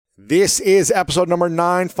This is episode number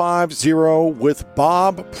 950 with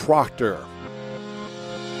Bob Proctor.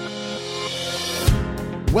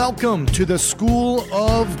 Welcome to the School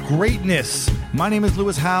of Greatness. My name is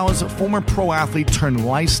Lewis Howes, former pro athlete turned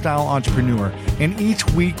lifestyle entrepreneur, and each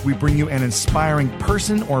week we bring you an inspiring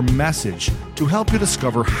person or message to help you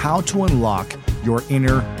discover how to unlock your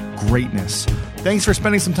inner greatness. Thanks for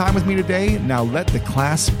spending some time with me today. Now let the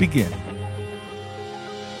class begin.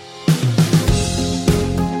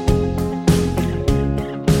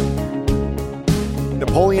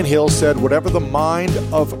 Napoleon Hill said, "Whatever the mind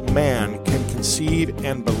of man can conceive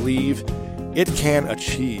and believe, it can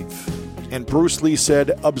achieve." And Bruce Lee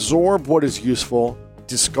said, "Absorb what is useful,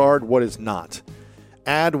 discard what is not.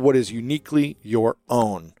 Add what is uniquely your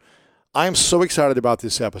own." I am so excited about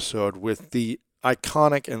this episode with the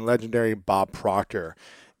iconic and legendary Bob Proctor.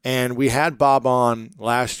 And we had Bob on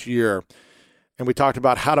last year, and we talked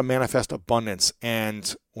about how to manifest abundance.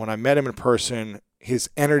 And when I met him in person,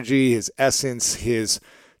 his energy, his essence, his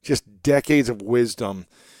just decades of wisdom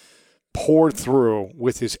poured through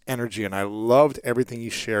with his energy. And I loved everything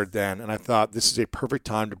he shared then. And I thought this is a perfect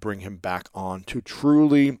time to bring him back on to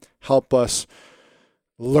truly help us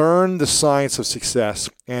learn the science of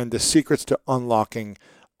success and the secrets to unlocking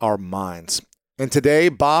our minds. And today,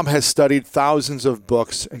 Bob has studied thousands of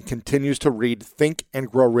books and continues to read Think and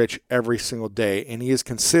Grow Rich every single day. And he is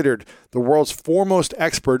considered the world's foremost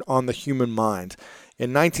expert on the human mind.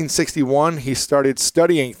 In 1961, he started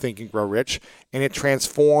studying Think and Grow Rich, and it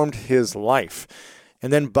transformed his life.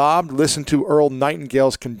 And then Bob listened to Earl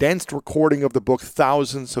Nightingale's condensed recording of the book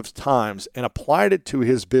thousands of times and applied it to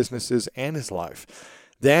his businesses and his life.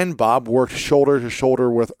 Then Bob worked shoulder to shoulder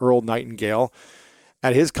with Earl Nightingale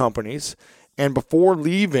at his companies, and before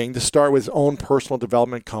leaving to start with his own personal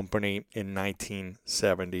development company in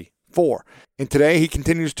 1974. And today he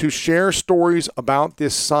continues to share stories about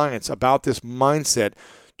this science, about this mindset,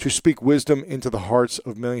 to speak wisdom into the hearts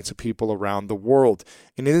of millions of people around the world.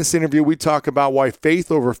 And in this interview, we talk about why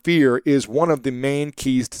faith over fear is one of the main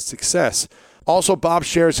keys to success. Also, Bob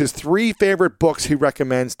shares his 3 favorite books he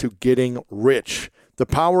recommends to getting rich. The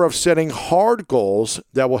power of setting hard goals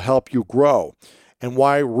that will help you grow, and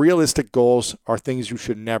why realistic goals are things you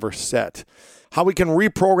should never set. How we can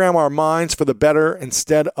reprogram our minds for the better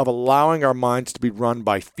instead of allowing our minds to be run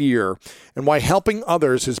by fear, and why helping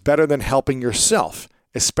others is better than helping yourself,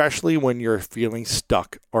 especially when you're feeling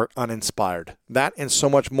stuck or uninspired. That and so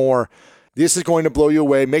much more. This is going to blow you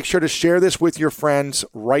away. Make sure to share this with your friends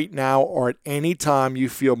right now or at any time you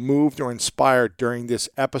feel moved or inspired during this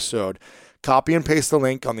episode. Copy and paste the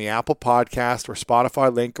link on the Apple Podcast or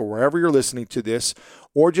Spotify link or wherever you're listening to this,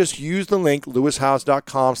 or just use the link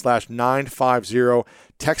lewishowes.com/950.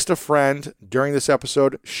 Text a friend during this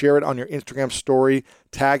episode, share it on your Instagram story,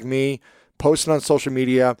 tag me, post it on social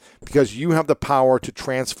media, because you have the power to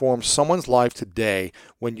transform someone's life today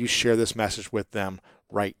when you share this message with them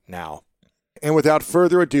right now. And without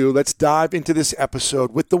further ado, let's dive into this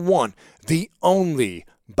episode with the one, the only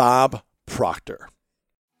Bob Proctor.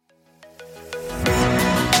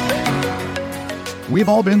 We've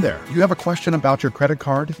all been there. You have a question about your credit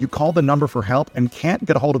card, you call the number for help and can't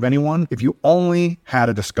get a hold of anyone if you only had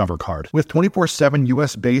a Discover card. With 24/7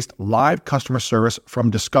 US-based live customer service from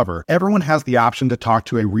Discover, everyone has the option to talk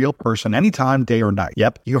to a real person anytime, day or night.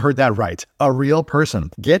 Yep, you heard that right. A real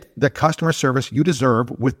person. Get the customer service you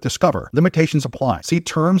deserve with Discover. Limitations apply. See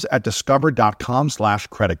terms at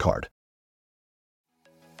discover.com/creditcard.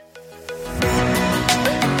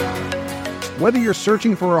 Whether you're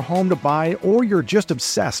searching for a home to buy or you're just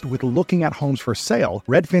obsessed with looking at homes for sale,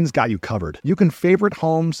 Redfin's got you covered. You can favorite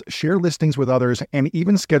homes, share listings with others, and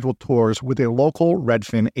even schedule tours with a local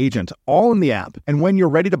Redfin agent, all in the app. And when you're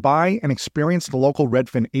ready to buy, an experienced local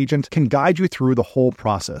Redfin agent can guide you through the whole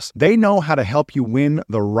process. They know how to help you win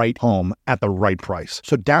the right home at the right price.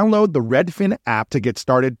 So download the Redfin app to get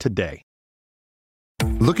started today.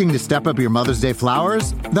 Looking to step up your Mother's Day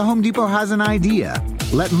flowers? The Home Depot has an idea.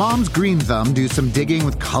 Let Mom's Green Thumb do some digging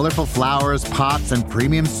with colorful flowers, pots, and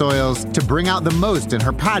premium soils to bring out the most in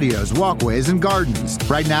her patios, walkways, and gardens.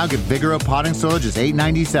 Right now, get Vigoro potting soil just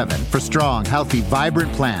 $8.97 for strong, healthy,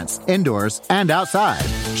 vibrant plants, indoors and outside.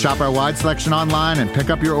 Shop our wide selection online and pick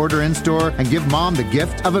up your order in-store and give Mom the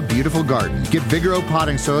gift of a beautiful garden. Get Vigoro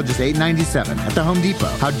potting soil just $8.97 at the Home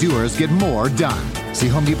Depot. How doers get more done. See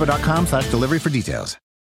homedepot.com/delivery for details.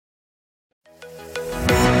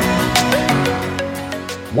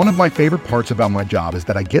 One of my favorite parts about my job is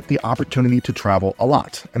that I get the opportunity to travel a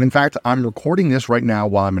lot. And in fact, I'm recording this right now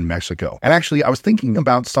while I'm in Mexico. And actually, I was thinking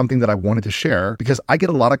about something that I wanted to share because I get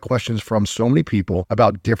a lot of questions from so many people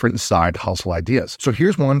about different side hustle ideas. So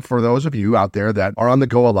here's one for those of you out there that are on the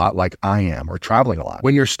go a lot like I am, or traveling a lot.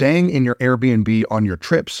 When you're staying in your Airbnb on your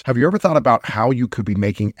trips, have you ever thought about how you could be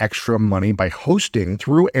making extra money by hosting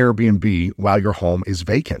through Airbnb while your home is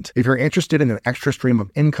vacant? If you're interested in an extra stream of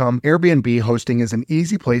income, Airbnb hosting is an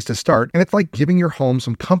easy place to start, and it's like giving your home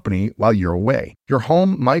some company while you're away. Your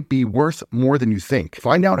home might be worth more than you think.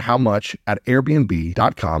 Find out how much at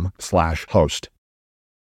airbnb.com/host.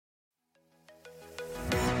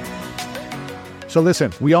 So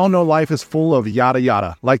listen, we all know life is full of yada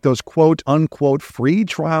yada, like those quote unquote free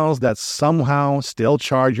trials that somehow still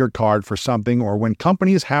charge your card for something, or when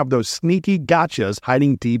companies have those sneaky gotchas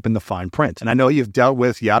hiding deep in the fine print. And I know you've dealt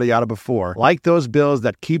with yada yada before, like those bills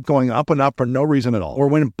that keep going up and up for no reason at all, or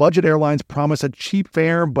when budget airlines promise a cheap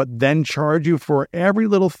fare but then charge you for every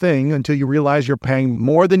little thing until you realize you're paying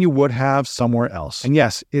more than you would have somewhere else. And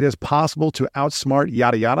yes, it is possible to outsmart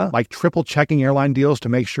yada yada, like triple checking airline deals to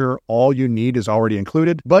make sure all you need is already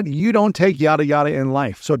included, but you don't take yada yada in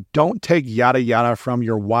life. So don't take yada yada from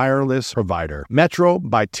your wireless provider. Metro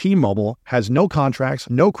by T-Mobile has no contracts,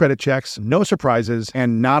 no credit checks, no surprises,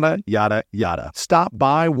 and nada yada yada. Stop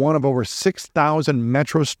by one of over 6,000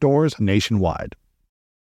 Metro stores nationwide.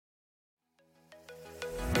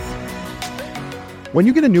 When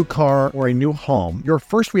you get a new car or a new home, your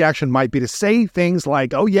first reaction might be to say things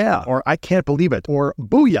like, oh yeah, or I can't believe it, or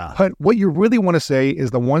booyah. But what you really want to say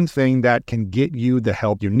is the one thing that can get you the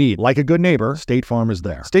help you need. Like a good neighbor, State Farm is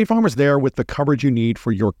there. State Farm is there with the coverage you need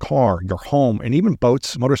for your car, your home, and even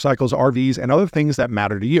boats, motorcycles, RVs, and other things that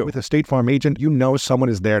matter to you. With a State Farm agent, you know someone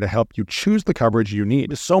is there to help you choose the coverage you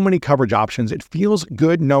need. With so many coverage options, it feels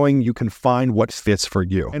good knowing you can find what fits for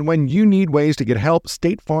you. And when you need ways to get help,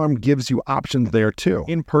 State Farm gives you options there too,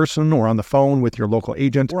 in person or on the phone with your local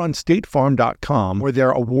agent, or on statefarm.com, where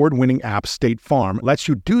their award-winning app State Farm lets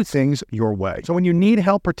you do things your way. So when you need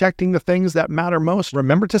help protecting the things that matter most,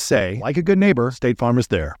 remember to say, like a good neighbor, State Farm is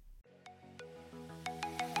there.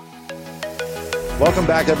 Welcome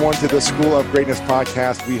back, everyone, to the School of Greatness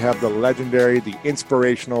podcast. We have the legendary, the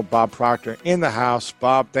inspirational Bob Proctor in the house.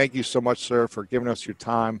 Bob, thank you so much, sir, for giving us your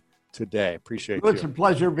time today. Appreciate you. It's a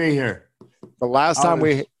pleasure to be here. The last time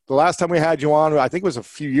we had you on, I think it was a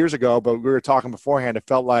few years ago, but we were talking beforehand. It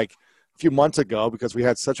felt like a few months ago because we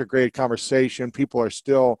had such a great conversation. People are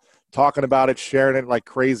still talking about it, sharing it like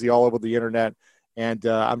crazy all over the internet. And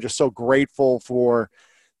I'm just so grateful for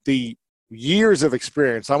the years of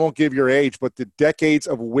experience. I won't give your age, but the decades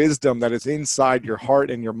of wisdom that is inside your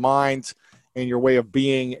heart and your mind and your way of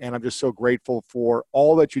being. And I'm just so grateful for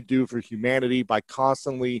all that you do for humanity by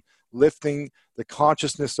constantly lifting the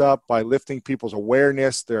consciousness up, by lifting people's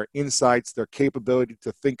awareness, their insights, their capability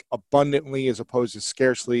to think abundantly as opposed to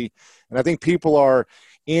scarcely. And I think people are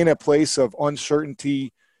in a place of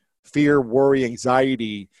uncertainty, fear, worry,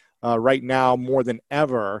 anxiety right now more than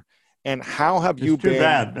ever. And how have you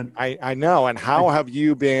been? I know. And how have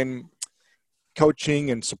you been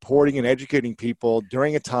coaching and supporting and educating people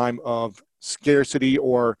during a time of scarcity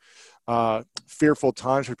or fearful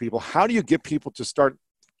times for people? How do you get people to start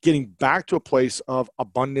getting back to a place of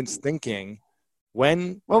abundance thinking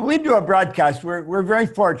when? Well, we do a broadcast. We're very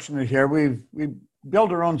fortunate here. We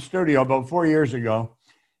built our own studio about 4 years ago,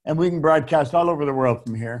 and we can broadcast all over the world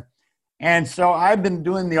from here. And so I've been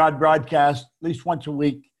doing the odd broadcast at least once a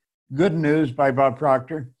week, Good News by Bob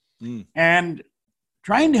Proctor, and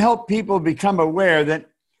trying to help people become aware that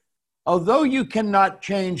although you cannot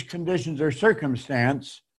change conditions or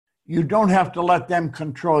circumstance, you don't have to let them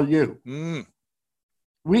control you.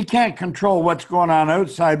 We can't control what's going on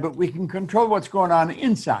outside, but we can control what's going on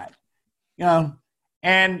inside, you know.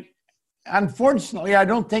 And unfortunately, I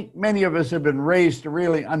don't think many of us have been raised to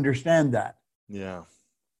really understand that. Yeah.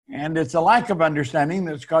 And it's a lack of understanding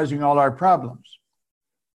that's causing all our problems,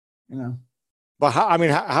 you know. But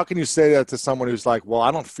how can you say that to someone who's like, well,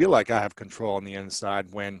 I don't feel like I have control on the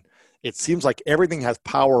inside when it seems like everything has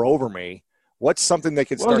power over me? What's something they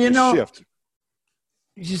can start to shift?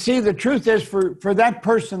 You see, the truth is for that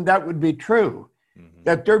person, that would be true,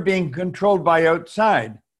 that they're being controlled by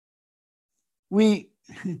outside. We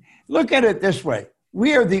look at it this way.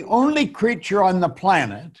 We are the only creature on the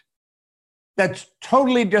planet that's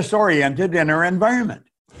totally disoriented in our environment.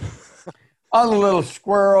 All the little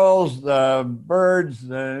squirrels, the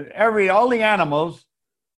birds, all the animals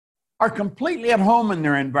are completely at home in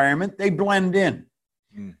their environment. They blend in.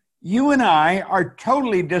 You and I are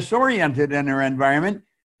totally disoriented in our environment.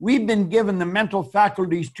 We've been given the mental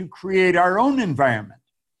faculties to create our own environment.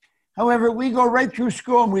 However, we go right through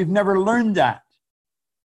school and we've never learned that.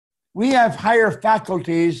 We have higher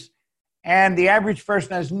faculties, and the average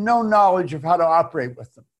person has no knowledge of how to operate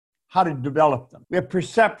with them, how to develop them. We have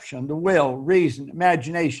perception, the will, reason,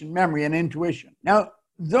 imagination, memory, and intuition. Now,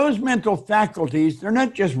 those mental faculties, they're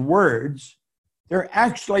not just words. They're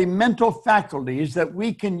actually mental faculties that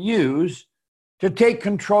we can use to take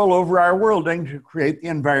control over our world and to create the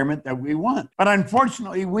environment that we want. But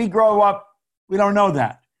unfortunately, we grow up, we don't know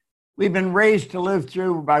that. We've been raised to live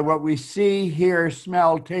through by what we see, hear,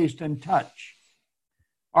 smell, taste, and touch,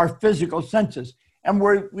 our physical senses. And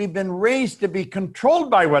we've been raised to be controlled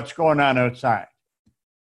by what's going on outside.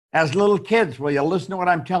 As little kids, will you listen to what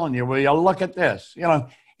I'm telling you? Will you look at this?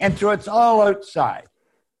 And so it's all outside.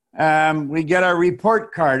 We get our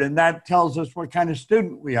report card, and that tells us what kind of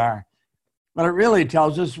student we are. But it really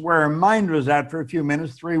tells us where our mind was at for a few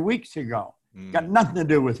minutes 3 weeks ago. Got nothing to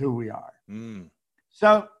do with who we are.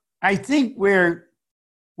 So I think we're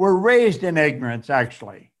raised in ignorance,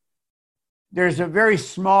 actually. There's a very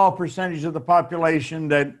small percentage of the population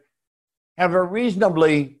that have a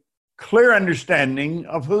reasonably clear understanding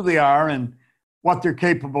of who they are and what they're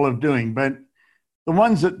capable of doing. But the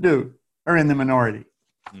ones that do are in the minority.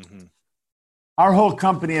 Mm-hmm. Our whole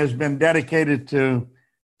company has been dedicated to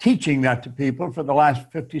teaching that to people for the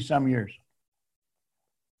last 50-some years.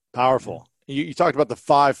 Powerful. You talked about the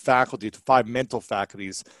five mental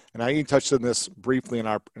faculties, and I even touched on this briefly in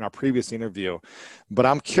our previous interview. But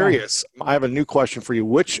I'm curious. Yeah. I have a new question for you.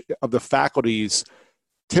 Which of the faculties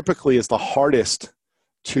typically is the hardest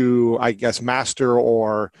to, I guess, master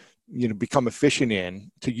or become efficient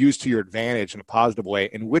in, to use to your advantage in a positive way,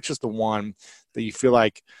 and which is the one that you feel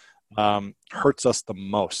like hurts us the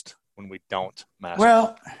most when we don't master?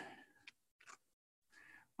 Well,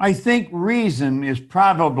 I think reason is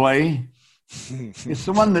probably it's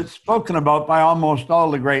the one that's spoken about by almost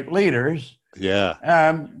all the great leaders.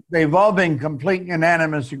 Yeah. They've all been complete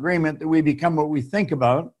unanimous agreement that we become what we think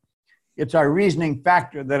about. It's our reasoning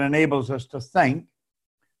factor that enables us to think.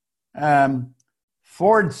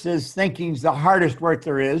 Ford says thinking's the hardest work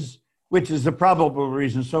there is, which is the probable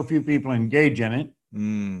reason so few people engage in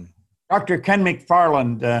it. Dr. Ken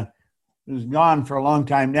McFarland, who's gone for a long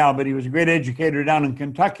time now, but he was a great educator down in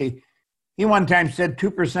Kentucky. He one time said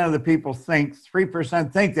 2% of the people think,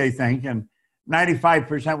 3% think they think, and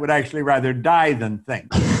 95% would actually rather die than think.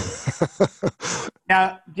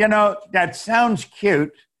 Now, that sounds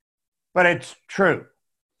cute, but it's true.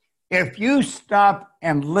 If you stop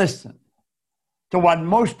and listen to what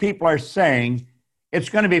most people are saying, it's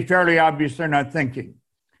going to be fairly obvious they're not thinking.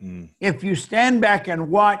 If you stand back and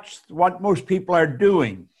watch what most people are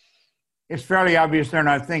doing, it's fairly obvious they're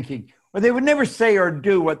not thinking. Or they would never say or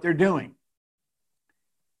do what they're doing.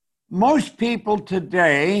 Most people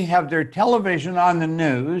today have their television on the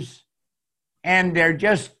news, and they're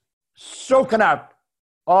just soaking up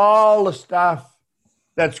all the stuff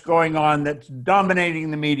that's going on that's dominating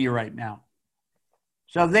the media right now.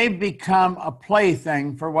 So they've become a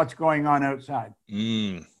plaything for what's going on outside.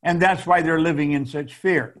 And that's why they're living in such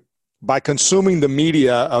fear. By consuming the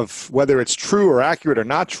media, of whether it's true or accurate or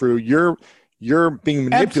not true, you're being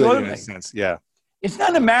manipulated. Absolutely. In a sense. Yeah. It's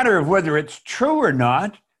not a matter of whether it's true or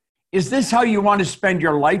not. Is this how you want to spend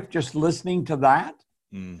your life, just listening to that?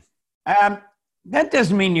 That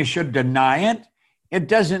doesn't mean you should deny it. It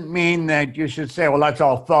doesn't mean that you should say, well, that's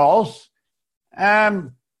all false.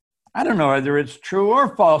 I don't know whether it's true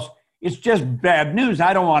or false. It's just bad news.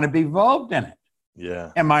 I don't want to be involved in it.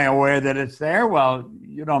 Yeah. Am I aware that it's there? Well,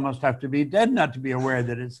 you'd almost have to be dead not to be aware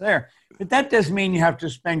that it's there. But that doesn't mean you have to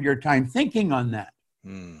spend your time thinking on that.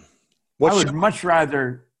 I would much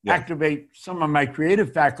rather activate some of my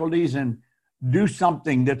creative faculties and do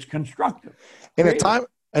something that's constructive. In a time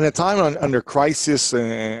under crisis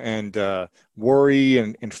and worry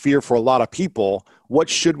and fear for a lot of people, what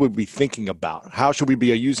should we be thinking about? How should we be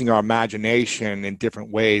using our imagination in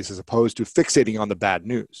different ways as opposed to fixating on the bad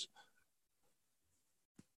news?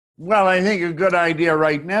 Well, I think a good idea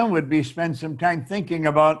right now would be spend some time thinking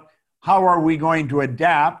about how are we going to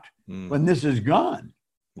adapt when this is gone?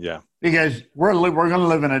 Yeah. Because we're going to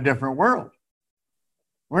live in a different world.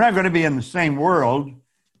 We're not going to be in the same world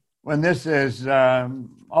when this is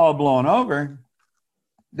all blown over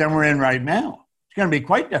than we're in right now. It's going to be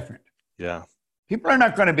quite different. Yeah. People are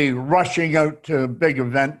not going to be rushing out to big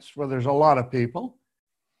events where there's a lot of people.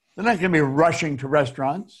 They're not going to be rushing to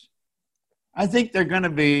restaurants. I think they're going to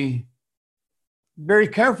be very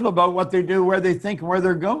careful about what they do, where they think, and where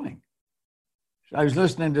they're going. I was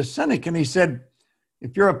listening to Seneca, and he said,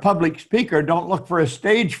 if you're a public speaker, don't look for a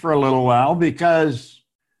stage for a little while because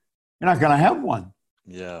you're not going to have one.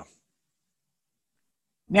 Yeah.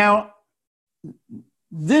 Now,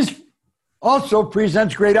 this also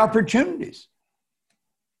presents great opportunities.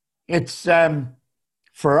 It's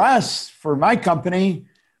for us, for my company,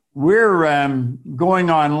 we're going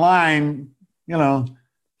online,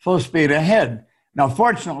 full speed ahead. Now,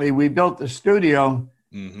 fortunately, we built the studio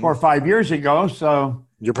 4 or 5 years ago, so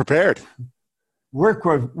you're prepared.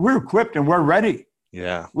 We're equipped and we're ready.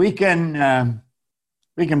 Yeah, we can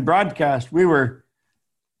broadcast. We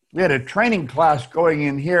had a training class going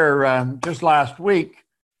in here just last week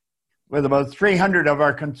with about 300 of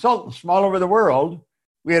our consultants from all over the world.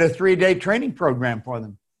 We had a 3-day training program for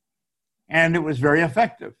them, and it was very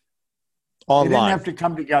effective. Online. We didn't have to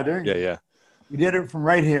come together. Yeah. We did it from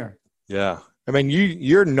right here. Yeah. I mean,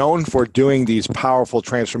 you're known for doing these powerful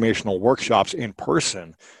transformational workshops in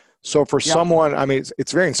person. So for someone, I mean,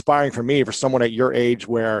 it's very inspiring for me, for someone at your age,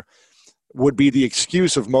 where would be the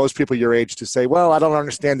excuse of most people your age to say, well, I don't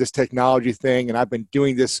understand this technology thing, and I've been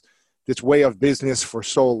doing this way of business for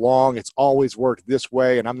so long. It's always worked this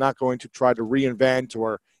way, and I'm not going to try to reinvent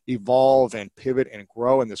or evolve and pivot and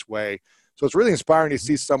grow in this way. So it's really inspiring to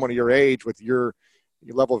see someone at your age with your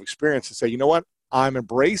level of experience to say, you know what, I'm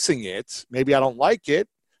embracing it. Maybe I don't like it.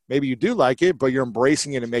 Maybe you do like it, but you're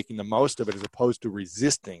embracing it and making the most of it as opposed to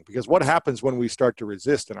resisting. Because what happens when we start to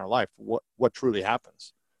resist in our life? What truly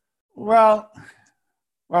happens? Well,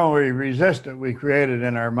 we resist it. We create it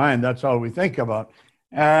in our mind. That's all we think about.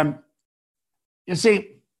 You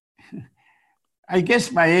see, I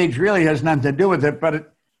guess my age really has nothing to do with it,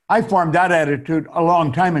 but I formed that attitude a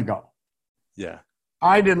long time ago. Yeah.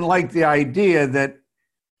 I didn't like the idea that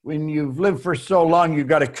when you've lived for so long, you've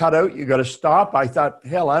got to cut out, you've got to stop. I thought,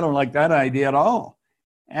 hell, I don't like that idea at all.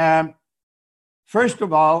 First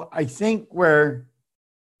of all, I think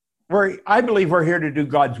I believe we're here to do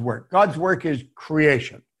God's work. God's work is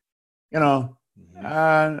creation,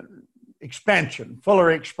 expansion,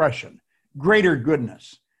 fuller expression, greater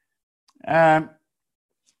goodness. And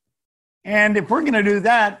if we're going to do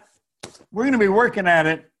that, we're going to be working at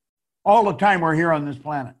it all the time we're here on this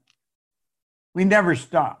planet. We never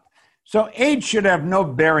stop. So age should have no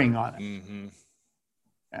bearing on it. Mm-hmm.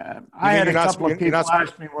 I had a couple of people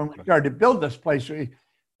ask me when we started to build this place, we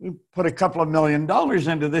put a couple of $1 million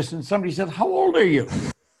into this, and somebody said, how old are you?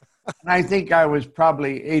 And I think I was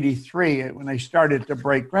probably 83 when I started to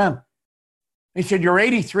break ground. They said, you're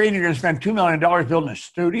 83 and you're going to spend $2 million building a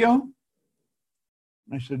studio?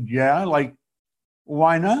 And I said, yeah,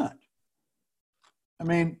 why not? I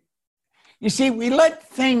mean, you see, we let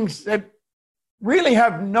things that really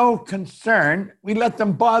have no concern, we let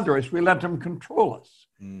them bother us, we let them control us.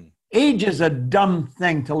 Age is a dumb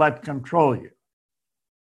thing to let control you.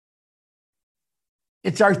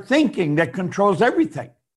 It's our thinking that controls everything.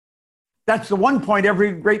 That's the one point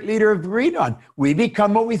every great leader agreed on. We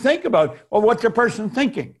become what we think about. Well, what's a person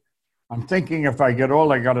thinking? I'm thinking if I get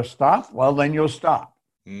old, I got to stop. Well, then you'll stop.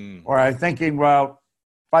 Or I'm thinking, well,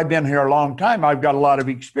 if I've been here a long time, I've got a lot of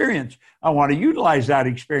experience. I want to utilize that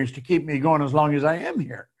experience to keep me going as long as I am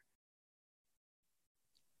here.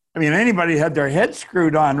 I mean, anybody had their head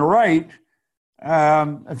screwed on right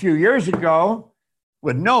a few years ago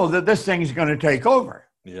would know that this thing's going to take over.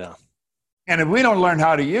 Yeah. And if we don't learn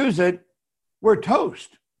how to use it, we're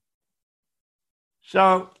toast.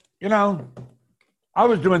 So, I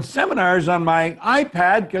was doing seminars on my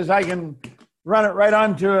iPad because I can run it right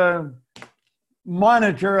onto a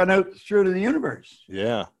monitor and out through to the universe.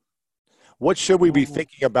 Yeah. What should we be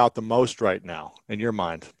thinking about the most right now in your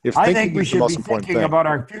mind? I think we should be thinking about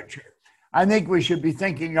our future. I think we should be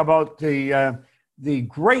thinking about the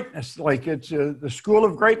greatness, like it's the school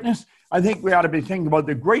of greatness. I think we ought to be thinking about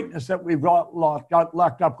the greatness that we've got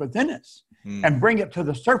locked up within us and bring it to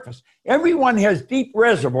the surface. Everyone has deep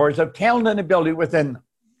reservoirs of talent and ability within them,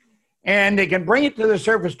 and they can bring it to the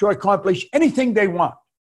surface to accomplish anything they want.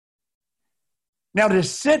 Now, to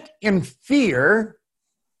sit in fear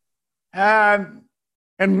and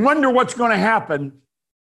wonder what's going to happen,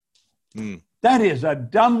 that is a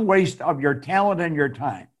dumb waste of your talent and your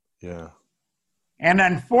time. Yeah. And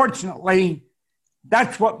unfortunately,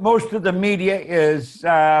 that's what most of the media is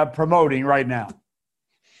promoting right now.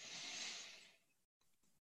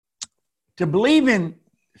 To believe in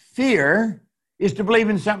fear is to believe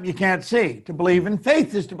in something you can't see. To believe in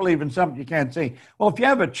faith is to believe in something you can't see. Well, if you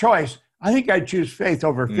have a choice, I think I'd choose faith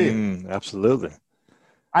over fear. Absolutely.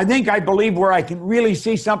 I think I believe where I can really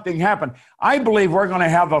see something happen. I believe we're going to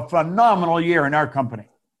have a phenomenal year in our company.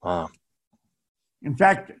 Wow. In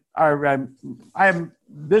fact, I have a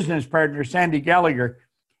business partner, Sandy Gallagher,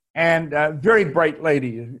 and a very bright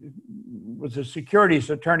lady, was a securities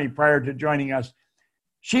attorney prior to joining us.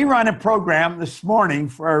 She ran a program this morning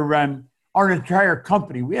for our entire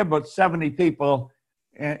company. We have about 70 people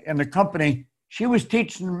in the company. She was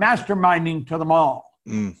teaching masterminding to them all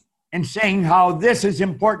and saying how this is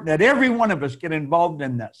important, that every one of us get involved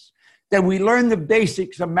in this, that we learn the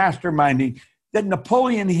basics of masterminding, that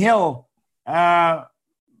Napoleon Hill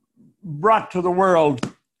brought to the world,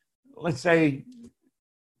 let's say,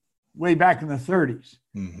 way back in the 30s.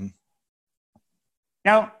 Mm-hmm.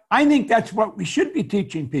 Now, I think that's what we should be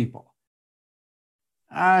teaching people.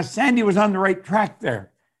 Sandy was on the right track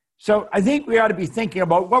there. So I think we ought to be thinking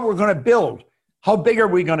about what we're going to build. How big are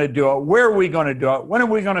we going to do it? Where are we going to do it? When are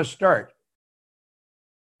we going to start?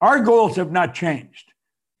 Our goals have not changed.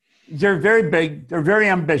 They're very big. They're very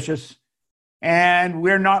ambitious. And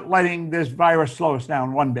we're not letting this virus slow us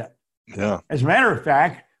down one bit. Yeah. As a matter of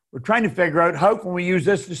fact, we're trying to figure out how can we use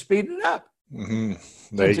this to speed it up. Mm-hmm.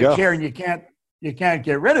 There Since you go. It's here and you can't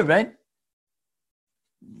get rid of it.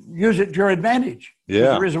 Use it to your advantage.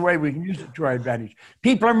 Yeah. There is a way we can use it to our advantage.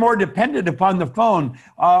 People are more dependent upon the phone.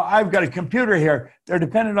 I've got a computer here. They're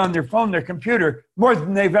dependent on their phone, their computer, more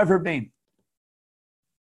than they've ever been.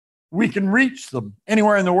 We can reach them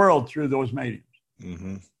anywhere in the world through those mediums.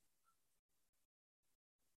 Mm-hmm.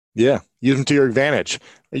 Yeah, use them to your advantage.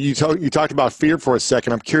 You talked about fear for a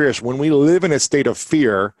second. I'm curious, when we live in a state of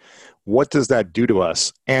fear, what does that do to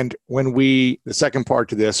us? And the second part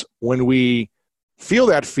to this, when we feel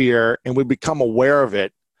that fear and we become aware of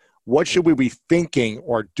it, what should we be thinking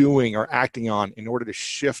or doing or acting on in order to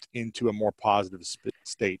shift into a more positive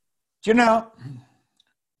state? You know,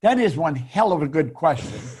 that is one hell of a good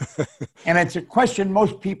question. And it's a question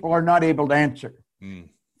most people are not able to answer.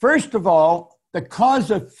 First of all, the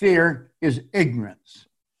cause of fear is ignorance.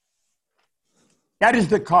 That is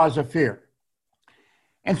the cause of fear.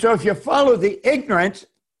 And so if you follow the ignorance,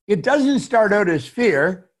 it doesn't start out as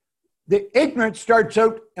fear. The ignorance starts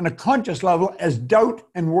out in a conscious level as doubt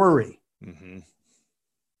and worry. Mm-hmm.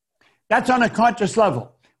 That's on a conscious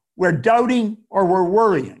level. We're doubting or we're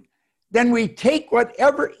worrying. Then we take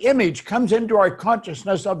whatever image comes into our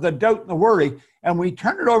consciousness of the doubt and the worry, and we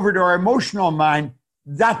turn it over to our emotional mind.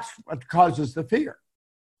 That's what causes the fear.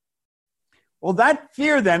 Well, that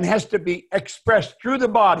fear then has to be expressed through the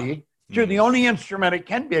body, through the only instrument it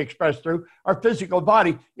can be expressed through, our physical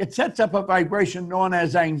body. It sets up a vibration known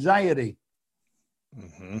as anxiety.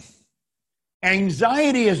 Mm-hmm.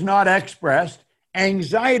 Anxiety is not expressed.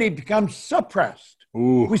 Anxiety becomes suppressed.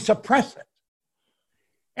 Ooh. We suppress it.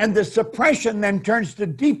 And the suppression then turns to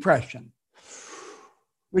depression,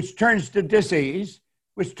 which turns to disease,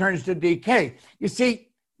 which turns to decay. You see,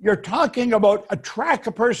 you're talking about a track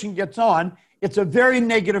a person gets on. It's a very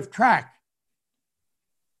negative track.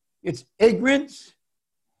 It's ignorance,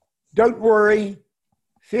 doubt, worry,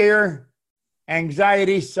 fear,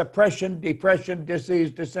 anxiety, suppression, depression,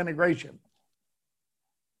 disease, disintegration.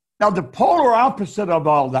 Now, the polar opposite of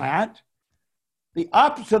all that, the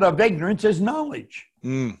opposite of ignorance is knowledge.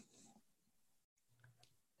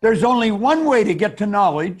 There's only one way to get to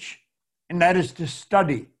knowledge, and that is to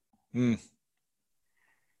study.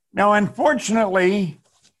 Now, unfortunately,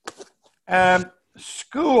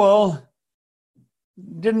 school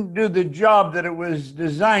didn't do the job that it was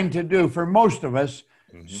designed to do for most of us.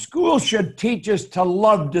 Mm-hmm. School should teach us to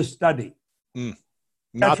love to study.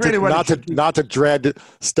 Not to dread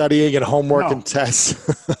studying and homework and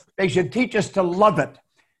tests. They should teach us to love it.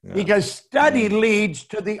 Yeah. Because study leads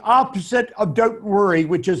to the opposite of doubt and worry,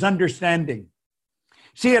 which is understanding.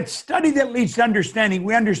 See, it's study that leads to understanding.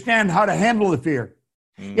 We understand how to handle the fear.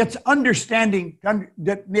 It's understanding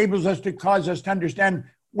that enables us to cause us to understand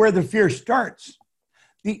where the fear starts.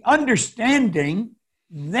 The understanding,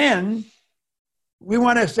 then we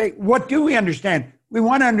want to say, what do we understand? We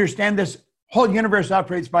want to understand this whole universe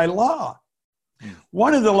operates by law.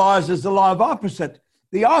 One of the laws is the law of opposite.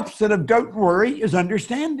 The opposite of doubt and worry is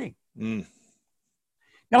understanding.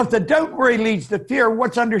 Now, if the doubt and worry leads to fear,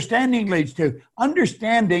 what's understanding leads to?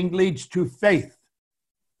 Understanding leads to faith.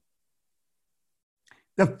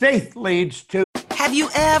 The faith leads to... Have you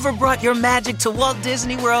ever brought your magic to Walt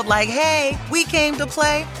Disney World like, hey, we came to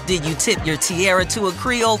play? Did you tip your tiara to a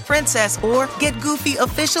Creole princess or get goofy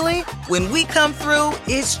officially? When we come through,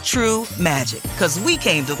 it's true magic, because we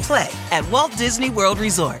came to play at Walt Disney World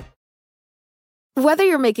Resort. Whether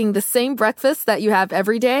you're making the same breakfast that you have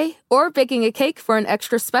every day or baking a cake for an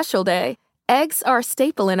extra special day, eggs are a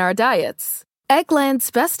staple in our diets.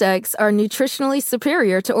 Eggland's Best Eggs are nutritionally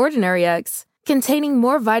superior to ordinary eggs, containing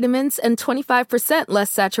more vitamins and 25%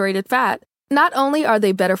 less saturated fat. Not only are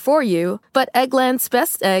they better for you, but Eggland's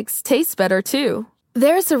Best Eggs taste better too.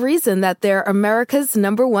 There's a reason that they're America's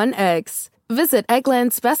 #1 eggs. Visit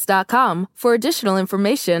egglandsbest.com for additional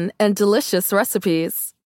information and delicious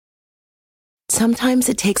recipes. Sometimes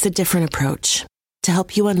it takes a different approach to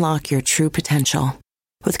help you unlock your true potential.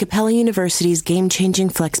 With Capella University's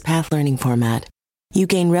game-changing FlexPath learning format, you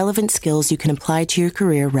gain relevant skills you can apply to your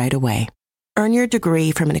career right away. Earn your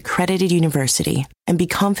degree from an accredited university and be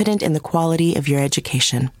confident in the quality of your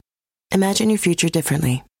education. Imagine your future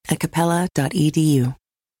differently at capella.edu.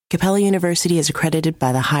 Capella University is accredited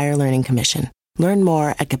by the Higher Learning Commission. Learn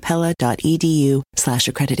more at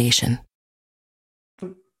capella.edu/accreditation.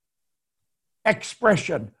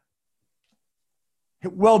 Expression,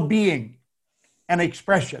 well-being, and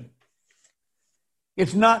expression.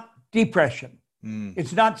 It's not depression.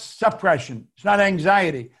 It's not suppression. It's not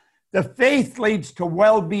anxiety. The faith leads to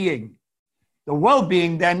well-being. The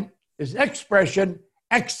well-being then is expression,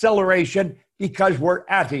 acceleration, because we're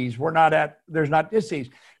at ease. There's not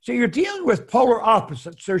dis-ease. So you're dealing with polar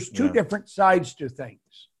opposites. There's two different sides to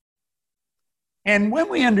things. And when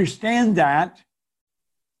we understand that,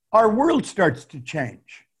 our world starts to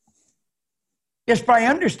change. It's by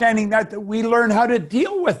understanding that we learn how to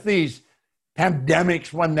deal with these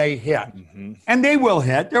pandemics when they hit. And they will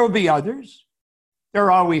hit. There will be others.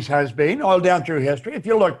 There always has been, all down through history. If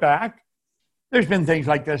you look back, there's been things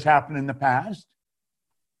like this happen in the past.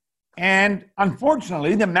 And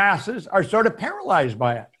unfortunately, the masses are sort of paralyzed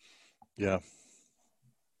by it. Yeah.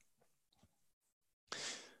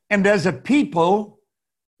 And as a people,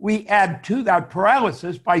 we add to that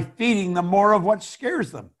paralysis by feeding them more of what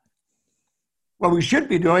scares them. What we should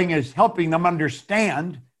be doing is helping them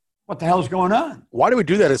understand what the hell's going on. Why do we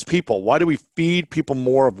do that as people? Why do we feed people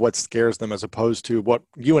more of what scares them as opposed to what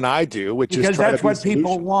you and I do, which is try that's to be what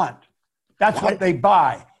people solutions? want. That's what they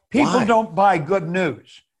buy. People Why? don't buy good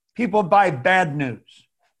news. People buy bad news.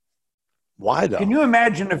 Why though? Can you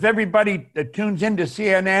imagine if everybody that tunes into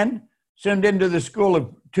CNN tuned into the school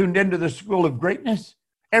of greatness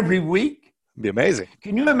every week? It'd be amazing.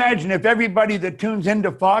 Can you imagine if everybody that tunes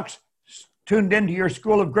into Fox tuned into your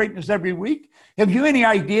school of greatness every week? Have you any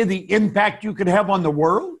idea the impact you could have on the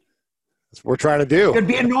world? That's what we're trying to do. It'd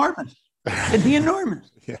be enormous. It'd be enormous.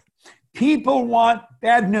 Yeah. People want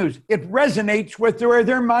bad news. It resonates with where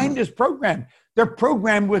their mind is programmed. They're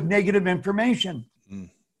programmed with negative information.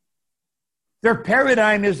 Their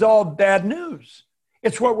paradigm is all bad news.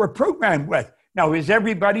 It's what we're programmed with. Now, is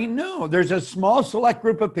everybody? No. There's a small select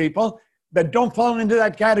group of people that don't fall into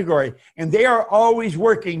that category. And they are always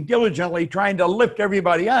working diligently trying to lift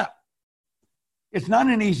everybody up. It's not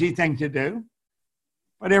an easy thing to do.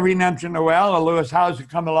 But every once in a while, a Lewis Howes will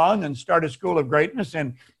come along and start a school of greatness,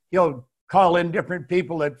 and he'll call in different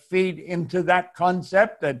people that feed into that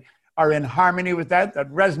concept, that are in harmony with that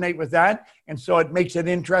resonate with that. And so it makes it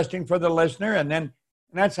interesting for the listener. And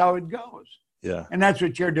that's how it goes. Yeah. And that's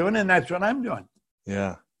what you're doing. And that's what I'm doing.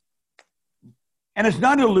 Yeah. And it's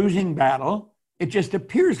not a losing battle. It just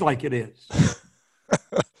appears like it is.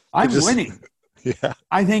 I'm winning. Yeah.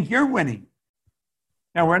 I think you're winning.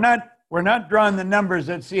 Now, we're not drawing the numbers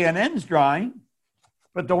that CNN's drawing,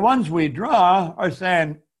 but the ones we draw are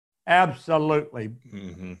saying, absolutely.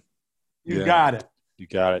 You got it. You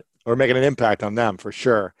got it. We're making an impact on them for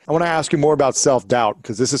sure. I want to ask you more about self-doubt,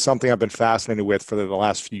 because this is something I've been fascinated with for the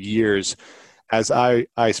last few years, as I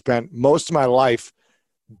spent most of my life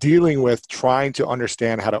dealing with trying to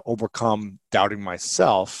understand how to overcome doubting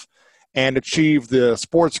myself and achieve the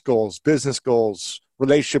sports goals, business goals,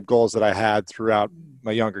 relationship goals that I had throughout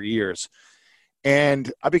my younger years.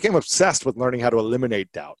 And I became obsessed with learning how to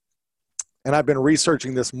eliminate doubt. And I've been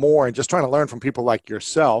researching this more and just trying to learn from people like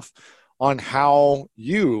yourself on how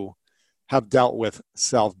you have dealt with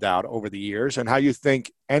self-doubt over the years and how you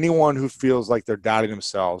think anyone who feels like they're doubting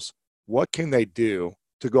themselves, what can they do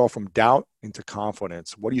to go from doubt into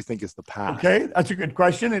confidence? What do you think is the path? Okay, that's a good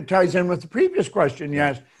question. It ties in with the previous question you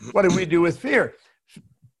asked. What do we do with fear?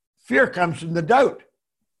 Fear comes from the doubt.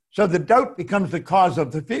 So the doubt becomes the cause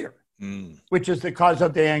of the fear, which is the cause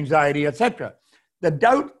of the anxiety, etc. The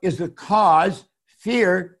doubt is the cause.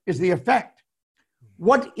 Fear is the effect.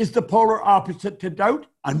 What is the polar opposite to doubt?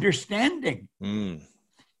 Understanding.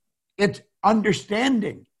 It's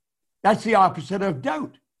understanding. That's the opposite of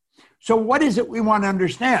doubt. So what is it we want to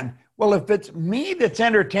understand? Well, if it's me that's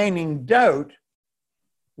entertaining doubt,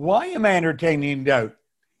 why am I entertaining doubt?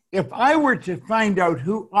 If I were to find out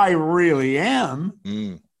who I really am,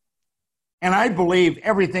 and I believe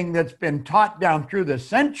everything that's been taught down through the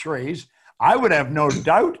centuries, I would have no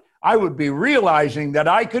doubt. I would be realizing that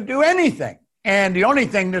I could do anything. And the only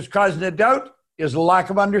thing that's causing the doubt is lack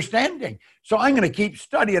of understanding. So I'm going to keep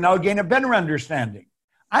studying. I'll gain a better understanding.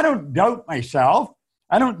 I don't doubt myself.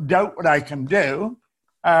 I don't doubt what I can do.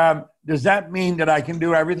 Does that mean that I can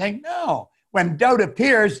do everything? No. When doubt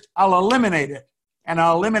appears, I'll eliminate it. And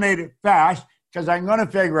I'll eliminate it fast because I'm going to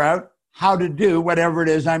figure out how to do whatever it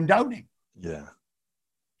is I'm doubting. Yeah.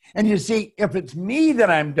 And you see, if it's me that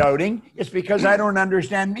I'm doubting, it's because I don't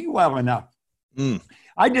understand me well enough.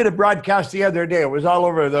 I did a broadcast the other day. It was all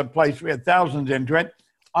over the place. We had thousands into it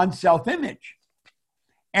on self-image.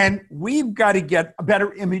 And we've got to get a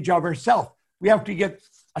better image of ourselves. We have to get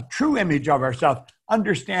a true image of ourselves,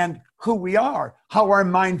 understand who we are, how our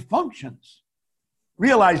mind functions.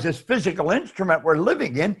 Realize this physical instrument we're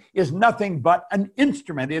living in is nothing but an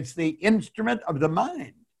instrument. It's the instrument of the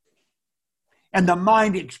mind. And the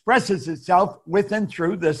mind expresses itself with and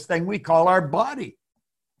through this thing we call our body.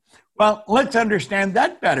 Well, let's understand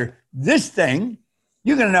that better. This thing,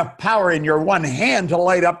 you get enough power in your one hand to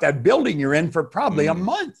light up that building you're in for probably a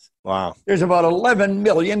month. Wow. There's about 11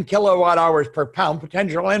 million kilowatt hours per pound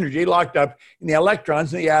potential energy locked up in the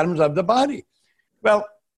electrons and the atoms of the body. Well,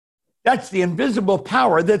 that's the invisible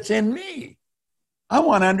power that's in me. I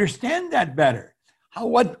want to understand that better.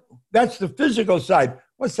 That's the physical side.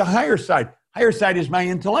 What's the higher side? Higher side is my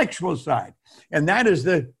intellectual side. And that is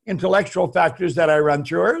the intellectual factors that I run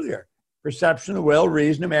through earlier. Perception, will,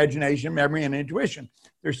 reason, imagination, memory, and intuition.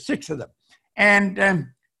 There's 6 of them. And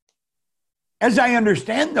as I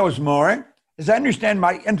understand those more, as I understand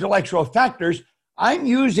my intellectual factors, I'm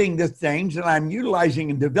using the things and I'm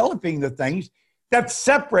utilizing and developing the things that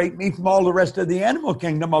separate me from all the rest of the animal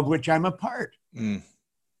kingdom of which I'm a part.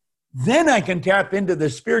 Then I can tap into the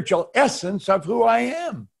spiritual essence of who I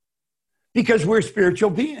am. Because we're spiritual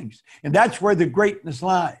beings. And that's where the greatness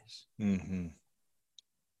lies.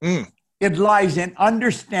 It lies in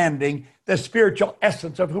understanding the spiritual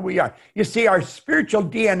essence of who we are. You see, our spiritual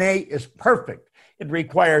DNA is perfect. It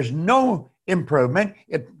requires no improvement.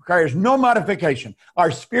 It requires no modification.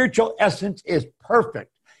 Our spiritual essence is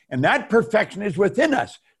perfect. And that perfection is within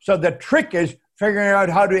us. So the trick is figuring out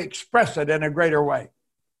how to express it in a greater way.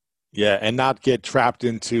 Yeah, and not get trapped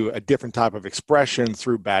into a different type of expression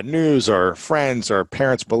through bad news or friends or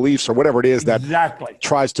parents' beliefs or whatever it is that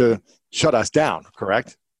tries to shut us down,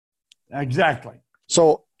 correct? Exactly.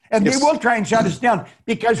 So, and they will try and shut us down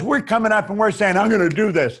because we're coming up and we're saying, I'm going to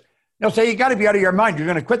do this. They'll say, you got to be out of your mind. You're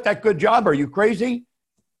going to quit that good job. Are you crazy?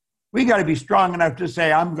 We got to be strong enough to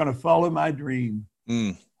say, I'm going to follow my dream.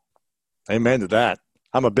 Amen to that.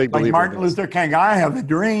 I'm a big believer. Like Martin Luther King, I have a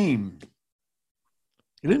dream.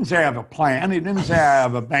 He didn't say I have a plan. He didn't say I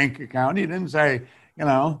have a bank account. He didn't say,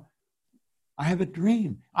 I have a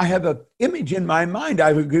dream. I have an image in my mind. I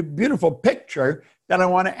have a good, beautiful picture that I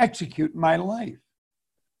want to execute in my life.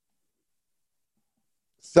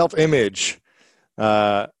 Self-image.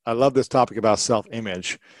 I love this topic about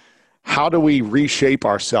self-image. How do we reshape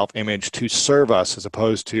our self-image to serve us as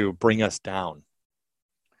opposed to bring us down?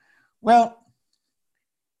 Well,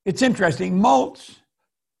 it's interesting.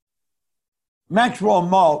 Maxwell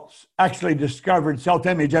Maltz actually discovered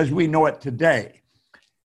self-image as we know it today.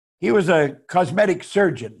 He was a cosmetic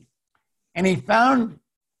surgeon, and he found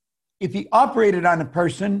if he operated on a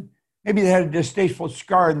person, maybe they had a distasteful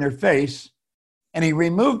scar in their face, and he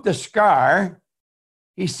removed the scar,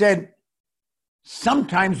 he said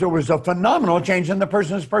sometimes there was a phenomenal change in the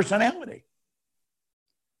person's personality.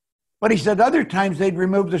 But he said other times they'd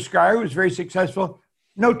remove the scar, it was very successful,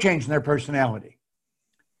 no change in their personality.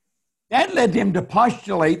 That led him to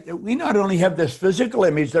postulate that we not only have this physical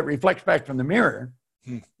image that reflects back from the mirror,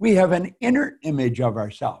 we have an inner image of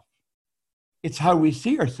ourselves. It's how we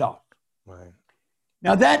see ourselves. Right.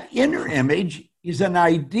 Now, that inner image is an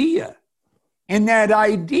idea, and that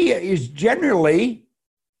idea is generally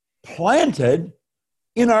planted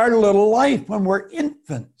in our little life when we're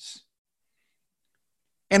infants.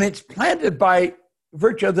 And it's planted by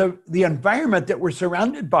virtue of the environment that we're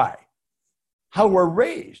surrounded by, how we're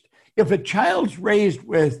raised. If a child's raised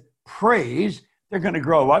with praise, they're going to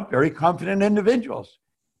grow up very confident individuals.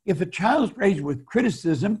 If a child's raised with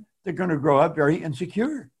criticism, they're going to grow up very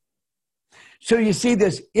insecure. So you see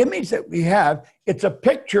this image that we have, it's a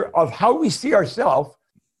picture of how we see ourselves,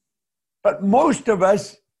 but most of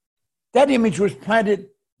us, that image was planted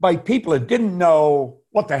by people that didn't know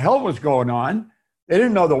what the hell was going on. They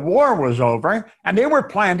didn't know the war was over, and they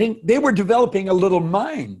were developing a little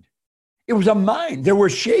mind. It was a mind. They were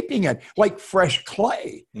shaping it like fresh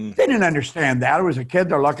clay. They didn't understand that. It was a kid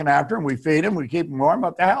they're looking after, and we feed him, we keep him warm.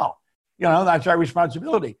 What the hell? That's our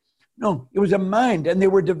responsibility. No, it was a mind, and they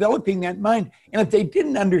were developing that mind. And if they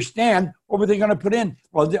didn't understand, what were they going to put in?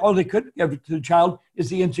 Well, all they could give to the child is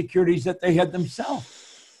the insecurities that they had themselves.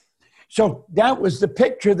 So that was the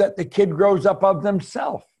picture that the kid grows up of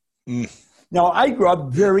themselves. Now, I grew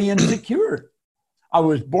up very insecure. I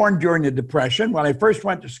was born during the Depression. When I first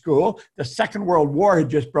went to school, the Second World War had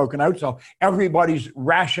just broken out, so everybody's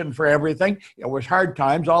rationed for everything. It was hard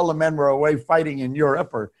times. All the men were away fighting in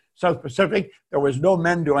Europe or South Pacific. There was no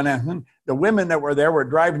men doing anything. The women that were there were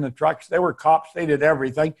driving the trucks. They were cops. They did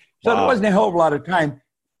everything. So There wasn't a whole lot of time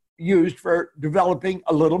used for developing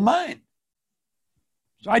a little mind.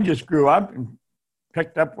 So I just grew up and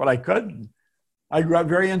picked up what I could. I grew up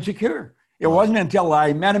very insecure. It wasn't until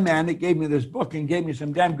I met a man that gave me this book and gave me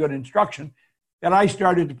some damn good instruction that I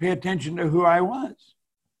started to pay attention to who I was.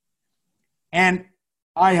 And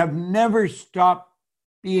I have never stopped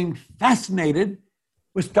being fascinated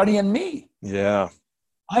with studying me. Yeah.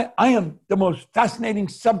 I am the most fascinating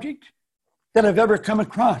subject that I've ever come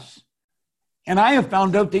across. And I have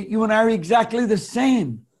found out that you and I are exactly the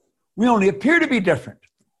same. We only appear to be different.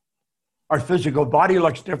 Our physical body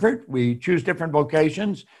looks different. We choose different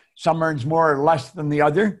vocations. Some earns more or less than the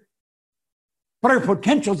other. But our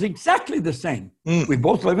potential is exactly the same. We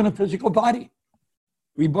both live in a physical body.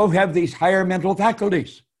 We both have these higher mental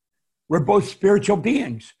faculties. We're both spiritual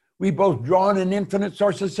beings. We both draw on an infinite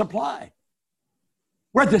source of supply.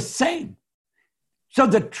 We're the same. So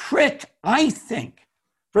the trick, I think,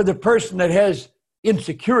 for the person that has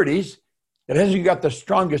insecurities, that hasn't got the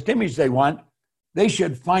strongest image they want, they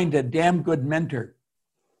should find a damn good mentor.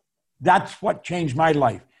 That's what changed my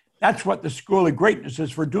life. That's what the School of Greatness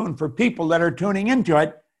is for doing for people that are tuning into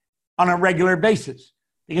it on a regular basis.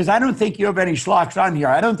 Because I don't think you have any schlocks on here.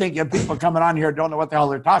 I don't think you have people coming on here who don't know what the hell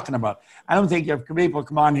they're talking about. I don't think you have people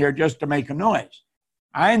come on here just to make a noise.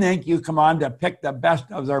 I think you come on to pick the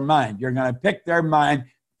best of their mind. You're going to pick their mind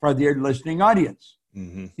for their listening audience.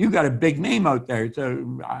 Mm-hmm. You got a big name out there.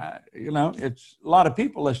 So, it's a lot of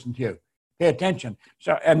people listen to you. Pay attention.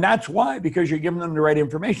 So, and that's why, because you're giving them the right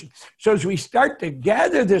information. So as we start to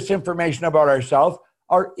gather this information about ourselves,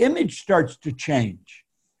 our image starts to change.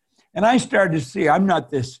 And I started to see, I'm not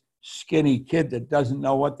this skinny kid that doesn't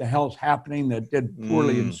know what the hell's happening, that did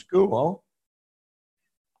poorly in school.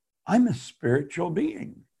 I'm a spiritual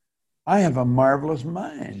being. I have a marvelous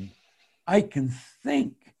mind. I can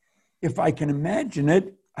think. If I can imagine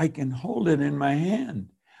it, I can hold it in my hand.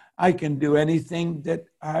 I can do anything that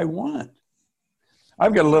I want.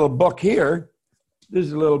 I've got a little book here. This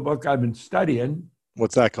is a little book I've been studying.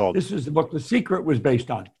 What's that called? This is the book The Secret was based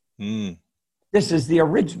on. This is the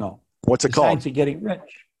original. What's it called? Science of Getting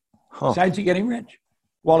Rich. Science of Getting Rich.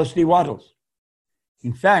 Wallace D. Wattles.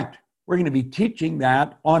 In fact, we're going to be teaching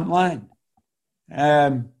that online.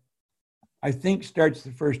 I think starts the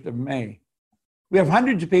 1st of May. We have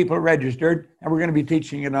hundreds of people registered, and we're going to be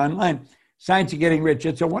teaching it online. Science of Getting Rich.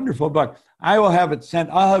 It's a wonderful book. I will have it sent.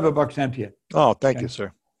 I'll have a book sent to you. Oh, thank you,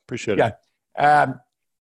 sir. Appreciate it. Yeah.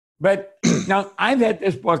 But now I've had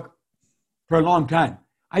this book for a long time.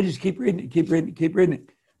 I just keep reading it.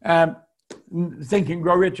 Think and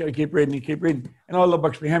Grow Rich. I keep reading. And all the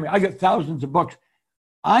books behind me. I got thousands of books.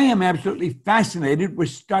 I am absolutely fascinated with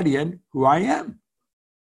studying who I am.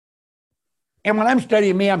 And when I'm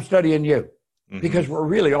studying me, I'm studying you. Because we're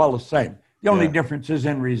really all the same. The only difference is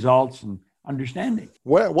in results and understanding.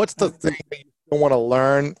 What's the thing that you don't want to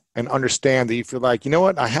learn and understand that you feel like, you know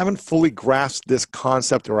what, I haven't fully grasped this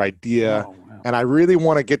concept or idea, and I really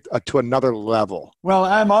want to get to another level? Well,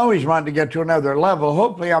 I'm always wanting to get to another level.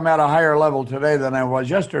 Hopefully I'm at a higher level today than I was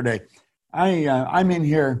yesterday. I'm in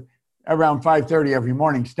here around 5:30 every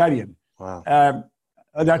morning studying. Wow.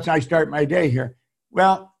 That's how I start my day here.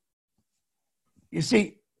 Well, you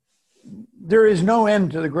see, there is no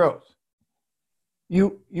end to the growth.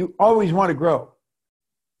 You always want to grow.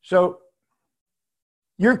 So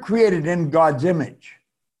you're created in God's image.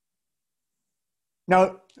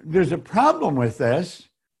 Now, there's a problem with this.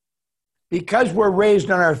 Because we're raised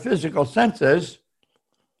on our physical senses,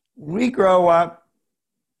 we grow up,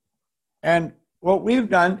 and what we've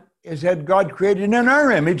done is had God created in our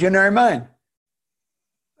image, in our mind.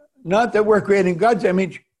 Not that we're creating God's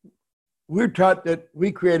image. We're taught that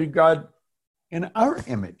we created God in our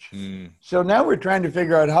image. So now we're trying to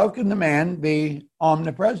figure out, how can the man be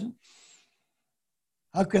omnipresent?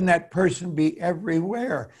 How can that person be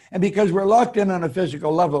everywhere? And because we're locked in on a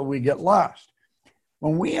physical level, we get lost.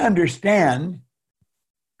 When we understand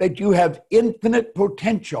that you have infinite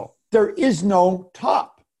potential, there is no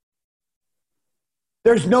top.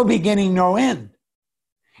 There's no beginning, no end.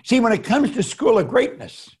 See, when it comes to School of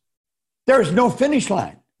Greatness, there's no finish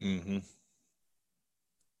line.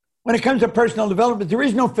 When it comes to personal development, there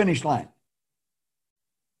is no finish line.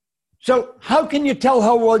 So how can you tell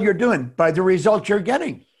how well you're doing? By the results you're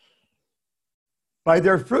getting. By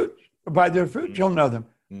their fruit. By their fruit, you'll know them.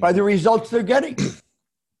 By the results they're getting.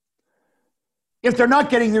 If they're not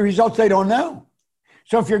getting the results, they don't know.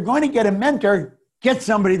 So if you're going to get a mentor, get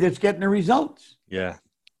somebody that's getting the results. Yeah.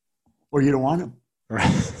 Or you don't want them.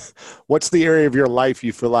 Right. What's the area of your life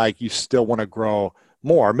you feel like you still want to grow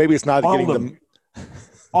more? Maybe it's not getting them.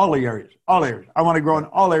 All the areas. All areas. I want to grow in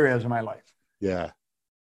all areas of my life. Yeah.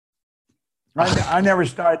 I never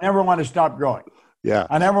want to stop growing. Yeah.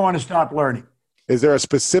 I never want to stop learning. Is there a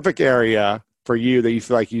specific area for you that you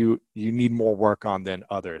feel like you need more work on than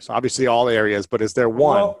others? Obviously all areas, but is there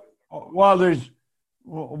one? Well, there's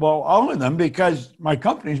all of them, because my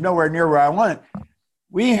company's nowhere near where I want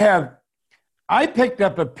it. I picked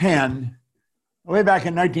up a pen way back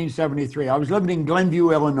in 1973. I was living in Glenview,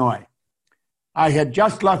 Illinois. I had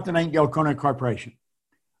just left the Nightingale Conant Corporation.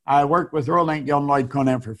 I worked with Earl Nightingale and Lloyd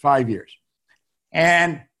Conant for 5 years.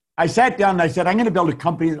 And I sat down and I said, I'm going to build a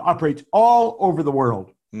company that operates all over the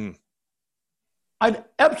world. I had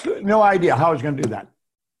absolutely no idea how I was going to do that.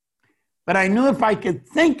 But I knew if I could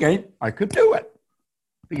think it, I could do it.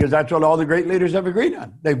 Because that's what all the great leaders have agreed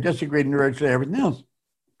on. They've disagreed in virtually everything else.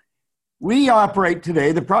 We operate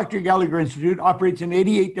today, the Proctor Gallagher Institute operates in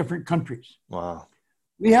 88 different countries. Wow.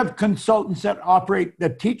 We have consultants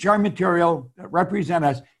that teach our material, that represent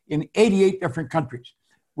us in 88 different countries.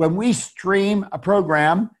 When we stream a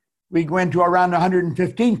program, we go into around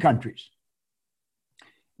 115 countries.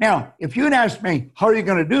 Now, if you'd asked me, how are you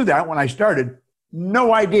going to do that when I started?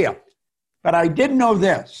 No idea. But I did know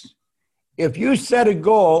this. If you set a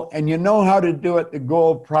goal and you know how to do it, the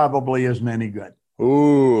goal probably isn't any good.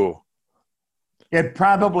 Ooh. It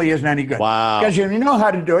probably isn't any good. Wow. Because if you know how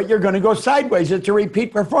to do it, you're going to go sideways. It's a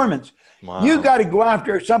repeat performance. Wow. You got to go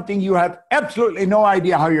after something you have absolutely no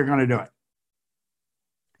idea how you're going to do it.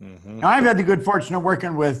 Mm-hmm. Now, I've had the good fortune of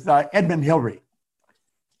working with Edmund Hillary.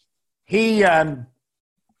 He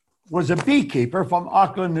was a beekeeper from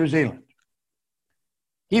Auckland, New Zealand.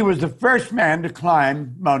 He was the first man to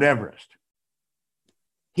climb Mount Everest.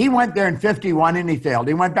 He went there in 51 and he failed.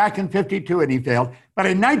 He went back in 52 and he failed. But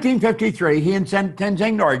in 1953, he and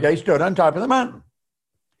Tenzing Norgay stood on top of the mountain.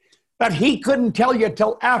 But he couldn't tell you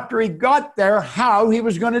till after he got there how he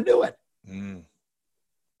was going to do it. And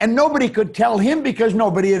nobody could tell him because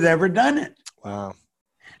nobody had ever done it. Wow.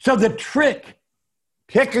 So the trick,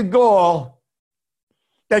 pick a goal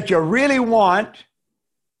that you really want,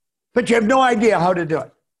 but you have no idea how to do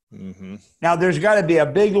it. Mm-hmm. Now, there's got to be a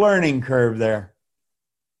big learning curve there.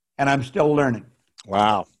 And I'm still learning.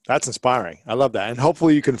 Wow. That's inspiring. I love that. And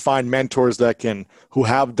hopefully you can find mentors who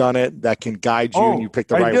have done it, that can guide you and you pick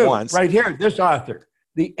the right ones. Right here, this author,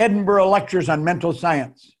 the Edinburgh Lectures on Mental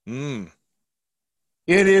Science. It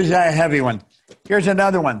is a heavy one. Here's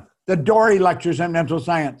another one, the Dory Lectures on Mental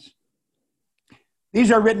Science.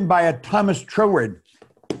 These are written by a Thomas Troward.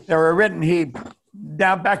 They were written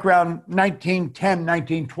back around 1910,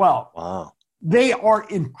 1912. Wow. They are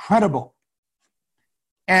incredible.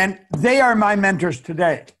 And they are my mentors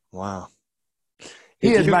today. Wow.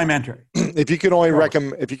 He is my mentor. If you could only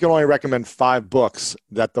recommend 5 books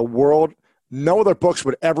that no other books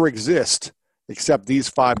would ever exist except these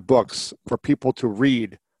 5 books for people to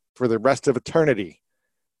read for the rest of eternity,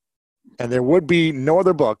 and there would be no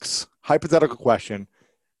other books, hypothetical question,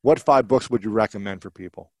 what 5 books would you recommend for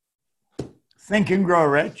people? Think and Grow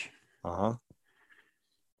Rich.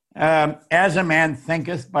 As a Man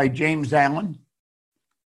Thinketh by James Allen.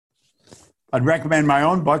 I'd recommend my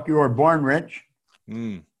own book, You Were Born Rich.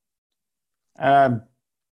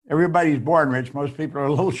 Everybody's born rich. Most people are a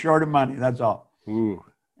little short of money, that's all. Ooh.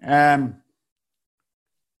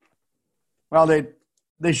 Well,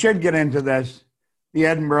 they should get into this, the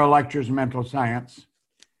Edinburgh Lectures on Mental Science.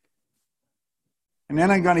 And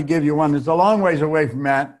then I'm going to give you one that's a long ways away from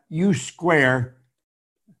that, U Square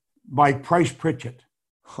by Price Pritchett.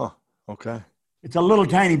 Huh, okay. It's a little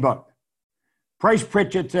tiny book. Price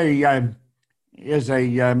Pritchett's is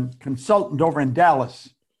a consultant over in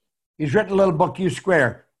Dallas. He's written a little book, U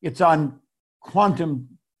Square. It's on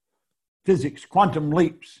quantum physics, quantum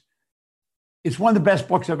leaps. It's one of the best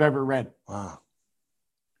books I've ever read. Wow.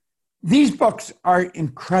 These books are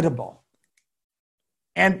incredible.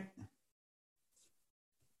 And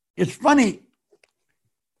it's funny,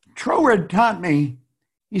 Troward taught me,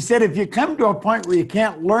 he said, if you come to a point where you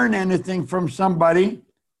can't learn anything from somebody,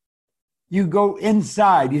 you go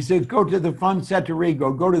inside. He says, go to the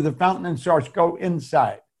Fonsetorigo, go to the fountain and source, go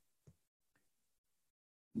inside.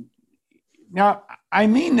 Now, I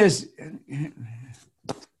mean this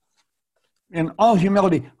in all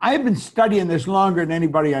humility. I've been studying this longer than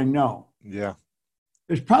anybody I know. Yeah.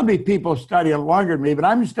 There's probably people studying it longer than me, but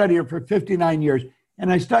I've been studying it for 59 years, and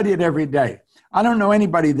I study it every day. I don't know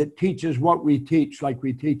anybody that teaches what we teach like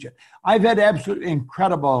we teach it. I've had absolutely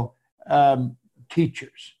incredible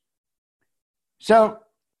teachers. So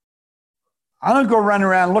I don't go run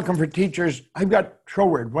around looking for teachers. I've got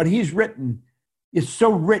Troward. What he's written is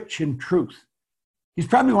so rich in truth. He's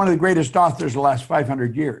probably one of the greatest authors of the last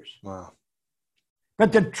 500 years. Wow.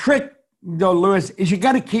 But the trick, though, Lewis, is you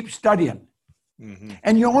got to keep studying. Mm-hmm.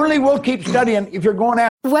 And you only will keep studying if you're going out.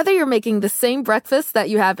 Whether you're making the same breakfast that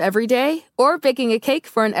you have every day or baking a cake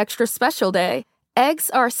for an extra special day, eggs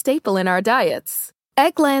are a staple in our diets.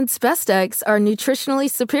 Eggland's best eggs are nutritionally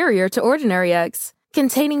superior to ordinary eggs,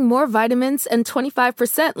 containing more vitamins and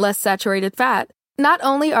 25% less saturated fat. Not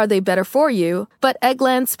only are they better for you, but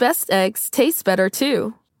Eggland's best eggs taste better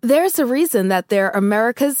too. There's a reason that they're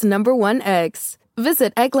America's #1 eggs.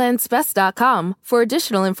 Visit egglandsbest.com for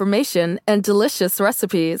additional information and delicious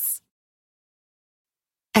recipes.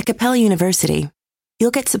 At Capella University,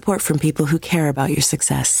 you'll get support from people who care about your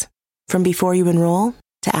success. From before you enroll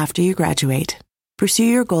to after you graduate, pursue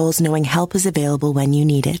your goals knowing help is available when you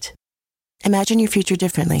need it. Imagine your future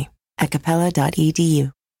differently at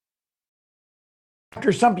capella.edu.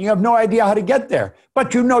 After something, you have no idea how to get there,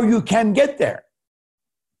 but you know you can get there.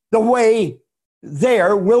 The way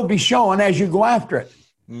there will be shown as you go after it.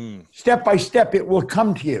 Step by step, it will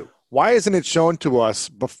come to you. Why isn't it shown to us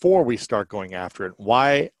before we start going after it?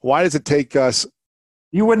 Why does it take us?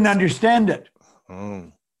 You wouldn't understand it.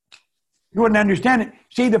 You wouldn't understand it.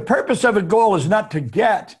 See, the purpose of a goal is not to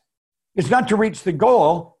get. It's not to reach the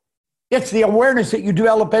goal. It's the awareness that you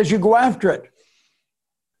develop as you go after it.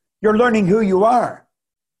 You're learning who you are.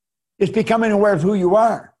 It's becoming aware of who you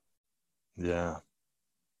are. Yeah.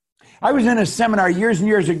 I was in a seminar years and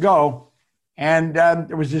years ago, and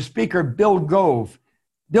there was a speaker, Bill Gove.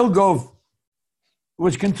 Bill Gove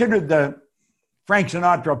was considered the Frank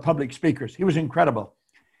Sinatra of public speakers. He was incredible.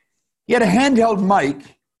 He had a handheld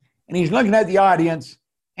mic, and he's looking at the audience,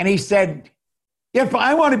 and he said, if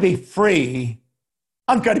I want to be free,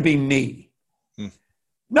 I've got to be me.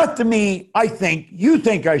 Not to me, I think you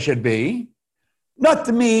think I should be. Not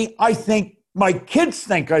to me, I think my kids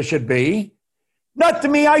think I should be. Not to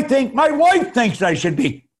me, I think my wife thinks I should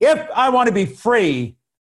be. If I want to be free,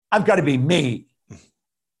 I've got to be me.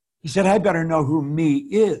 He said, I better know who me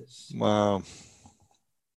is. Wow.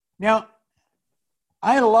 Now,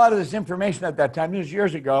 I had a lot of this information at that time. This was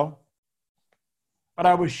years ago. But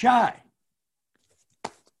I was shy.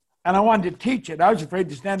 And I wanted to teach it. I was afraid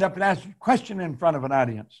to stand up and ask a question in front of an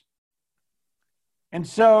audience. And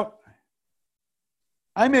so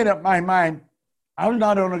I made up my mind, I was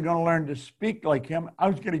not only going to learn to speak like him, I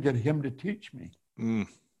was going to get him to teach me.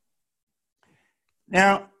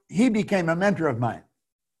 Now, he became a mentor of mine.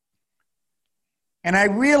 And I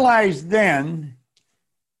realized then,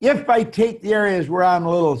 if I take the areas where I'm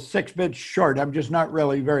a little 6 bits short, I'm just not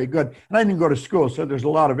really very good. And I didn't go to school, so there's a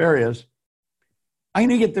lot of areas. I'm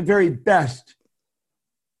going to get the very best,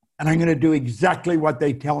 and I'm going to do exactly what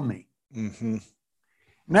they tell me. And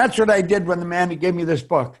that's what I did when the man who gave me this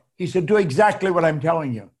book. He said, do exactly what I'm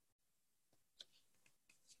telling you.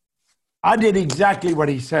 I did exactly what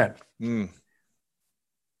he said.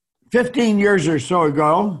 15 years or so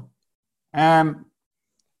ago,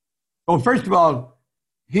 well, first of all,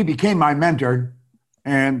 he became my mentor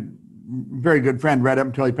and very good friend right up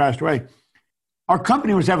until he passed away. Our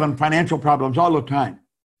company was having financial problems all the time.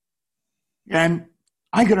 And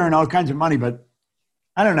I could earn all kinds of money, but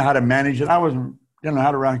I don't know how to manage it. Didn't know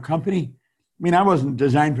how to run a company. I mean, I wasn't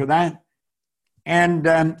designed for that. And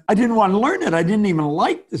I didn't want to learn it. I didn't even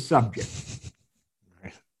like the subject.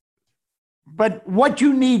 But what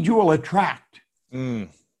you need, you will attract. And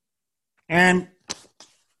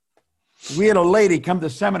we had a lady come to the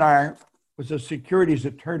seminar, was a securities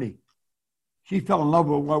attorney. She fell in love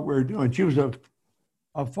with what we were doing. She was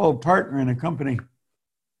a full partner in a company.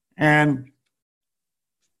 And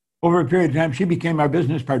over a period of time, she became our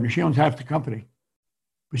business partner. She owns half the company.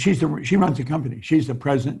 But she runs the company. She's the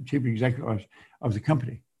president, chief executive of the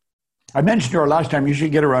company. I mentioned to her last time, you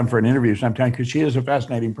should get her on for an interview sometime because she is a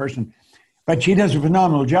fascinating person. But she does a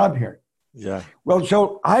phenomenal job here. Yeah. Well,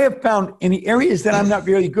 so I have found in the areas that I'm not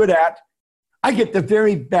very good at, I get the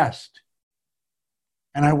very best.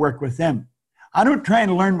 And I work with them. I don't try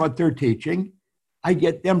and learn what they're teaching. I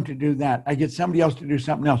get them to do that. I get somebody else to do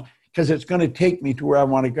something else because it's going to take me to where I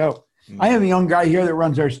want to go. I have a young guy here that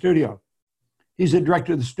runs our studio. He's the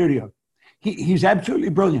director of the studio. He's absolutely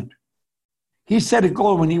brilliant. He set a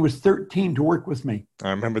goal when he was 13 to work with me.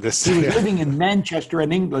 I remember this. He was living in Manchester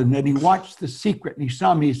in England, and he watched The Secret, and he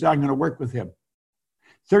saw me. He said, I'm going to work with him.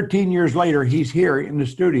 13 years later, he's here in the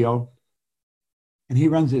studio, and he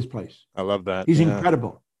runs this place. I love that. He's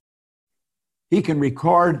incredible. He can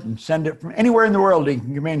record and send it from anywhere in the world. He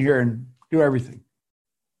can come in here and do everything.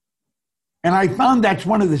 And I found that's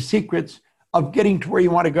one of the secrets of getting to where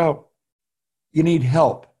you want to go. You need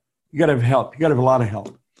help. You got to have help. You got to have a lot of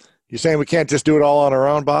help. You're saying we can't just do it all on our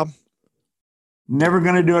own, Bob? Never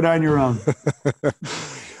going to do it on your own.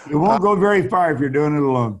 You won't go very far if you're doing it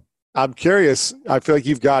alone. I'm curious. I feel like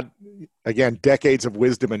you've got, again, decades of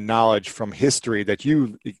wisdom and knowledge from history that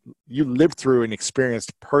you lived through and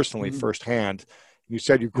experienced personally firsthand. You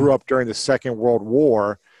said you grew up during the Second World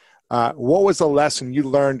War. What was the lesson you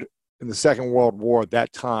learned in the Second World War at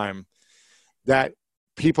that time that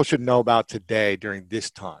people should know about today during this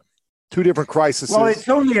time? Two different crises. Well, it's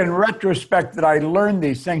only in retrospect that I learned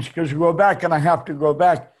these things, because we go back, and I have to go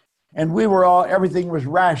back, and everything was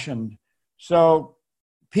rationed. So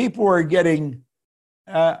people were getting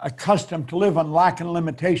accustomed to live on lack and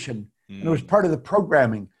limitation, and it was part of the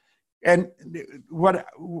programming. And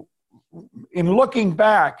in looking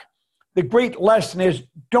back, the great lesson is,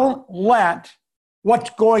 don't let what's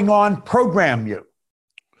going on program you.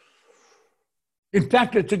 In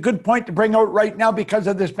fact, it's a good point to bring out right now because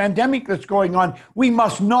of this pandemic that's going on. We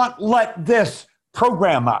must not let this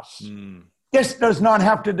program us. This does not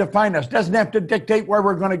have to define us, doesn't have to dictate where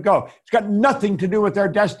we're going to go. It's got nothing to do with our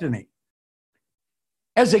destiny.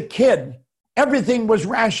 As a kid, everything was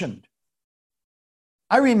rationed.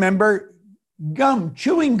 I remember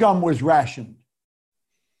chewing gum was rationed.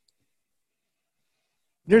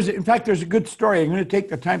 There's a good story. I'm going to take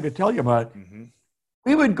the time to tell you about it.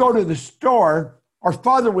 We would go to the store. Our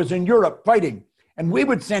father was in Europe fighting, and we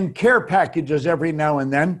would send care packages every now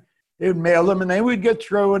and then. They would mail them, and they would get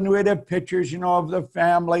through, and we'd have pictures, of the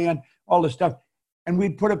family and all this stuff. And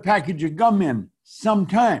we'd put a package of gum in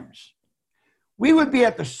sometimes. We would be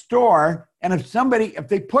at the store, and if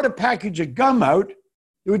they put a package of gum out,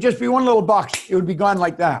 it would just be one little box. It would be gone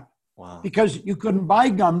like that. Wow. Because you couldn't buy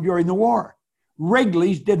gum during the war.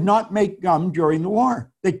 Wrigley's did not make gum during the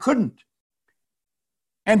war. They couldn't.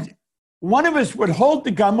 And one of us would hold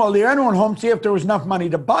the gum while the other one home, see if there was enough money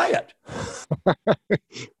to buy it.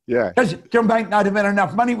 Yeah. Because there might not have been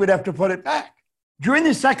enough money, we'd have to put it back. During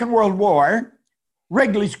the Second World War,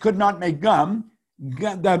 Wrigley's could not make gum.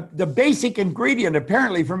 The basic ingredient,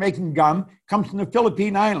 apparently, for making gum comes from the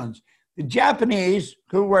Philippine Islands. The Japanese,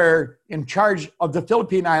 who were in charge of the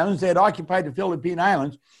Philippine Islands, they had occupied the Philippine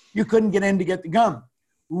Islands, you couldn't get in to get the gum.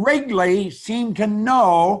 Wrigley seemed to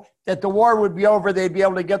know that the war would be over, they'd be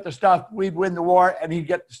able to get the stuff, we'd win the war, and he'd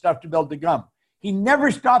get the stuff to build the gum. He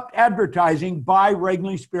never stopped advertising, buy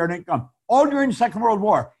Wrigley Spearmint gum, all during the Second World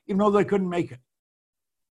War, even though they couldn't make it.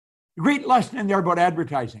 Great lesson in there about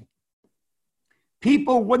advertising.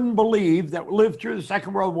 People wouldn't believe that lived through the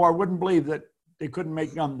Second World War, wouldn't believe that they couldn't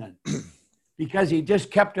make gum then. Because he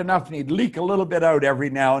just kept enough, and he'd leak a little bit out every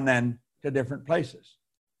now and then to different places.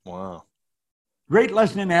 Wow. Great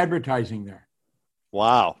lesson in advertising there.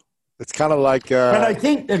 Wow. It's kind of like... But I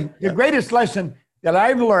think the greatest lesson that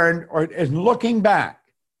I've learned is looking back.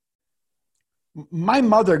 My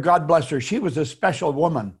mother, God bless her, she was a special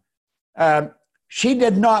woman. She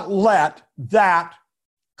did not let that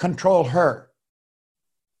control her.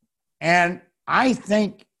 And I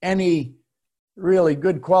think any really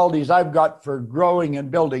good qualities I've got for growing and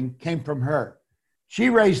building came from her. She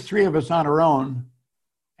raised three of us on her own,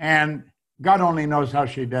 and God only knows how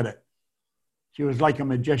she did it. She was like a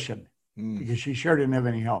magician because she sure didn't have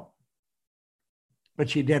any help. But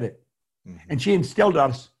she did it. And she instilled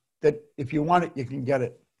us that if you want it, you can get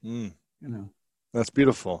it. That's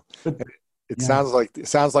beautiful. But, it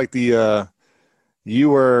sounds like you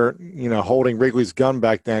were, holding Wrigley's gum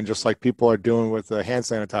back then, just like people are doing with the hand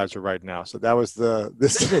sanitizer right now. So that was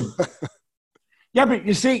this. Yeah, but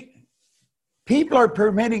you see, people are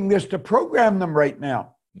permitting this to program them right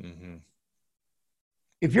now.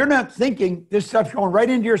 If you're not thinking, this stuff's going right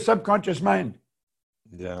into your subconscious mind.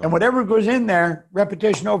 Yeah. And whatever goes in there,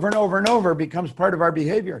 repetition over and over and over becomes part of our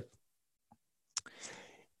behavior.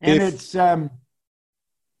 And it's,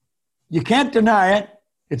 you can't deny it.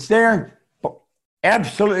 It's there.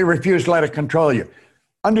 Absolutely refuse to let it control you.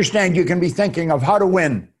 Understand you can be thinking of how to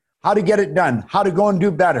win, how to get it done, how to go and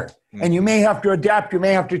do better. And you may have to adapt, you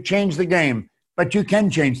may have to change the game, but you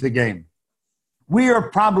can change the game. We are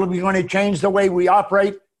probably going to change the way we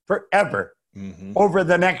operate forever over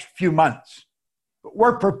the next few months. But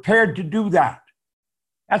we're prepared to do that.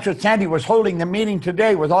 That's what Sandy was holding the meeting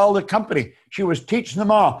today with all the company. She was teaching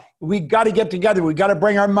them all. We got to get together. We got to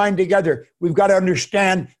bring our mind together. We've got to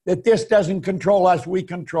understand that this doesn't control us. We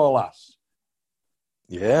control us.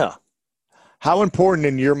 Yeah. How important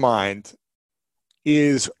in your mind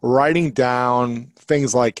is writing down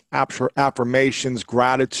things like affirmations,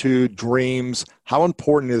 gratitude, dreams? How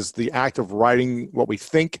important is the act of writing what we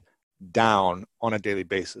think down on a daily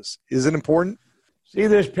basis? Is it important? See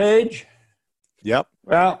this page? Yep.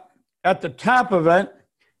 Well, at the top of it,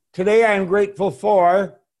 today I am grateful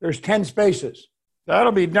for, there's 10 spaces.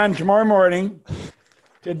 That'll be done tomorrow morning.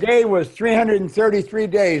 Today was 333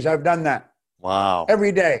 days I've done that. Wow.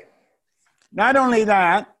 Every day. Not only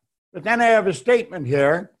that, but then I have a statement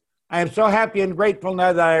here. I am so happy and grateful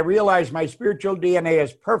now that I realize my spiritual DNA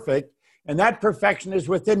is perfect, and that perfection is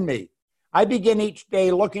within me. I begin each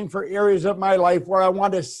day looking for areas of my life where I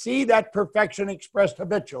want to see that perfection expressed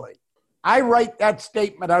habitually. I write that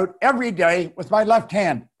statement out every day with my left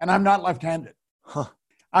hand, and I'm not left-handed. Huh.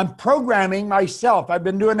 I'm programming myself. I've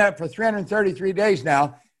been doing that for 333 days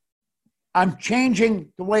now. I'm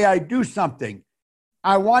changing the way I do something.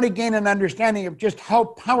 I want to gain an understanding of just how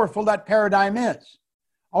powerful that paradigm is.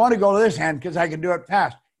 I want to go to this hand because I can do it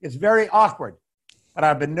fast. It's very awkward, but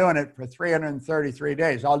I've been doing it for 333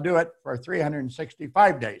 days. I'll do it for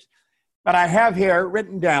 365 days. But I have here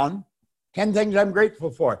written down 10 things I'm grateful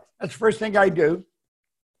for. That's the first thing I do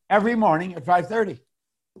every morning at 5:30.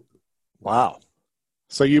 Wow.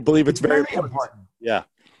 So you believe it's very important. Yeah.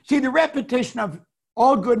 See, the repetition of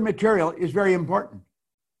all good material is very important.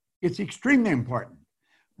 It's extremely important.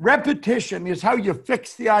 Repetition is how you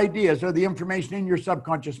fix the ideas or the information in your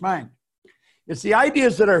subconscious mind. It's the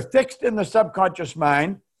ideas that are fixed in the subconscious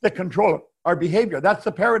mind that control our behavior. That's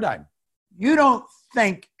the paradigm. You don't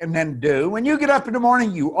think and then do. When you get up in the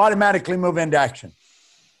morning, you automatically move into action.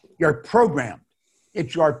 You're programmed.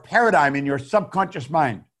 It's your paradigm in your subconscious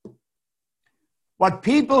mind. What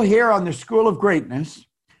people hear on the School of Greatness,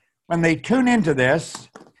 when they tune into this,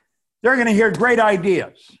 they're going to hear great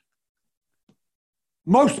ideas,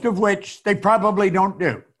 most of which they probably don't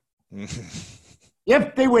do.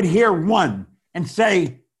 If they would hear one and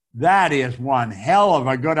say, that is one hell of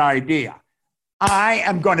a good idea, I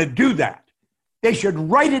am going to do that, they should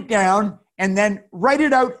write it down and then write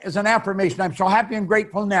it out as an affirmation. I'm so happy and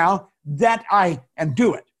grateful now that I am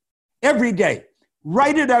do it every day.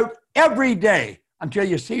 Write it out every day until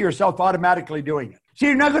you see yourself automatically doing it. See,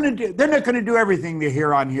 they're not going to do everything they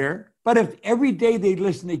hear on here, but if every day they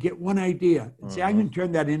listen, they get one idea and say, I can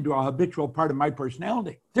turn that into a habitual part of my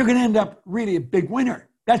personality, they're going to end up really a big winner.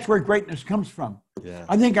 That's where greatness comes from. Yeah.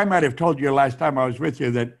 I think I might have told you last time I was with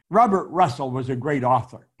you that Robert Russell was a great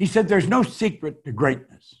author. He said, there's no secret to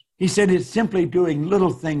greatness. He said, it's simply doing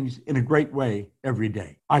little things in a great way every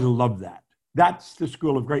day. I love that. That's the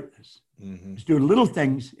School of Greatness. Mm-hmm. It's doing little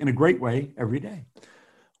things in a great way every day.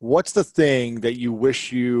 What's the thing that you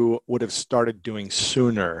wish you would have started doing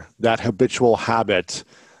sooner, that habitual habit,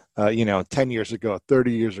 10 years ago,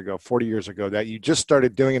 30 years ago, 40 years ago, that you just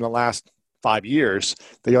started doing in the last 5 years,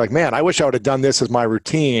 that you're like, man, I wish I would have done this as my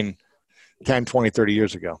routine 10, 20, 30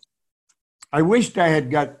 years ago? I wished I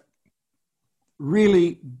had got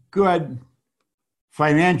really good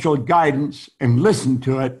financial guidance and listened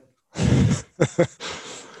to it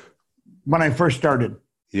when I first started.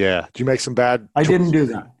 Yeah. Did you make some bad I didn't do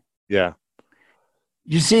that. Yeah.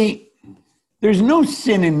 You see, there's no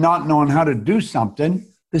sin in not knowing how to do something.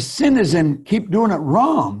 The sin is in keep doing it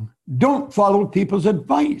wrong. Don't follow people's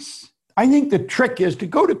advice. I think the trick is to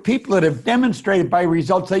go to people that have demonstrated by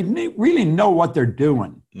results they really know what they're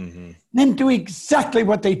doing. Mm-hmm. Then do exactly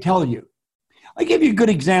what they tell you. I'll give you a good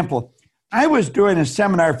example. I was doing a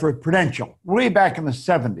seminar for Prudential way back in the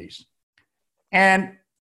 70s. And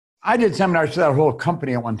I did seminars for that whole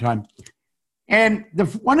company at one time. And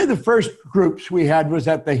one of the first groups we had was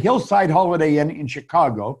at the Hillside Holiday Inn in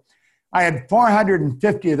Chicago. I had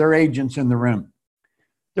 450 of their agents in the room.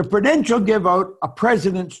 The Prudential give out a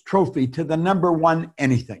president's trophy to the number one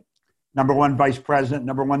anything. Number one vice president,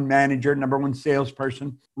 number one manager, number one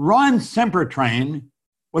salesperson. Ron Sempertrain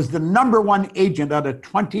was the number one agent out of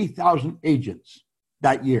 20,000 agents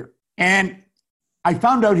that year. And I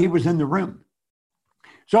found out he was in the room.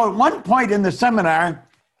 So at one point in the seminar,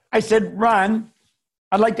 I said, Ron,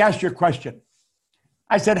 I'd like to ask you a question.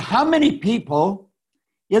 I said, how many people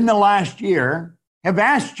in the last year have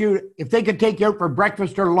asked you if they could take you out for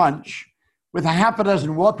breakfast or lunch with a half a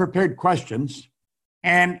dozen well-prepared questions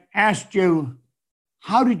and asked you,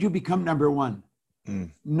 how did you become number one?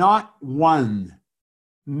 Not one.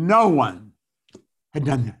 No one had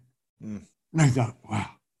done that. And I thought,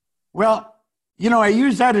 wow. Well, I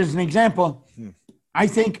use that as an example. I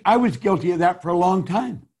think I was guilty of that for a long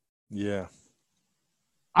time. Yeah.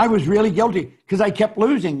 I was really guilty because I kept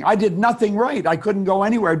losing. I did nothing right. I couldn't go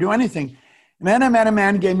anywhere, do anything. And then I met a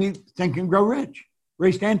man who gave me Think and Grow Rich,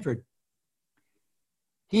 Ray Stanford.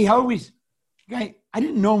 I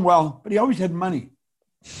didn't know him well, but he always had money,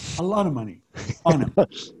 a lot of money on him.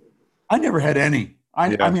 I never had any.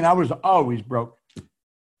 I mean, I was always broke.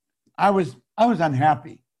 I was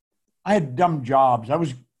unhappy. I had dumb jobs.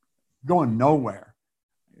 going nowhere.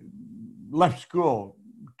 Left school,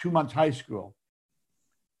 2 months high school.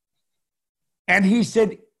 And he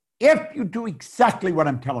said, if you do exactly what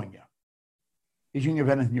I'm telling you, you can have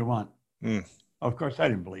anything you want. Of course, I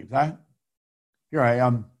didn't believe that. Here I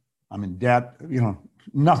am. I'm in debt.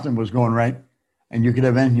 Nothing was going right. And you could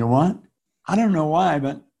have anything you want. I don't know why,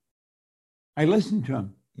 but I listened to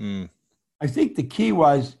him. I think the key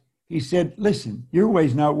was, he said, listen, your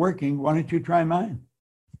way's not working. Why don't you try mine?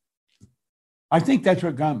 I think that's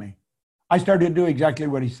what got me. I started to do exactly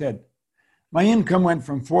what he said. My income went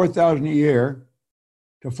from $4,000 a year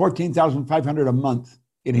to $14,500 a month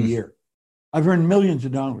in a year. I've earned millions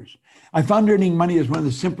of dollars. I found earning money is one of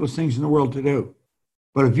the simplest things in the world to do.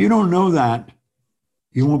 But if you don't know that,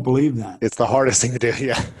 you won't believe that. It's the hardest thing to do,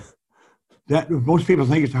 yeah. That most people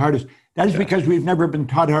think it's the hardest. That is because we've never been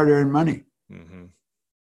taught how to earn money.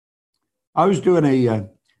 I was doing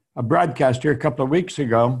a broadcast here a couple of weeks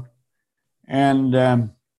ago, and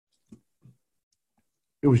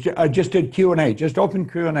it was I just did Q&A, just open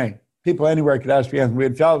Q&A. People anywhere could ask me anything. We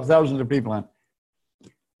had thousands of people on.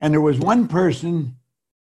 And there was one person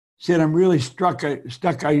said, I'm really stuck.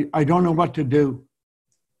 I don't know what to do.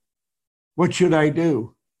 What should I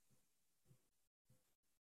do?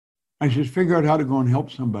 I said, figure out how to go and help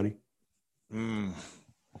somebody.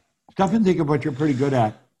 Stop and think of what you're pretty good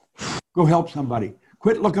at. Go help somebody.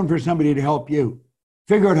 Quit looking for somebody to help you.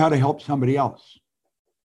 Figure out how to help somebody else.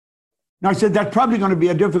 Now, I said, that's probably going to be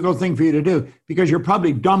a difficult thing for you to do because you're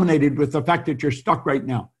probably dominated with the fact that you're stuck right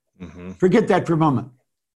now. Forget that for a moment.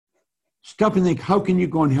 Stop and think, how can you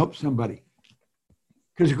go and help somebody?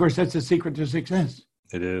 Because, of course, that's the secret to success.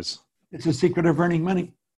 It is. It's the secret of earning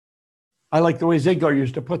money. I like the way Ziglar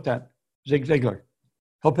used to put that. Zig Ziglar.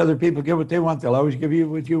 Help other people get what they want. They'll always give you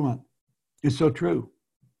what you want. It's so true.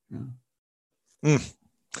 Yeah.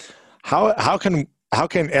 How can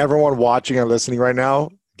everyone watching and listening right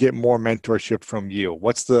now get more mentorship from you?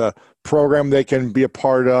 What's the program they can be a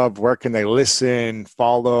part of? Where can they listen,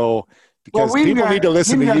 follow? Because people need to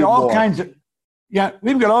listen to you more.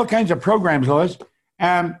 We've got all kinds of programs, Lois.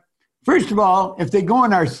 First of all, if they go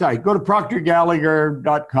on our site, go to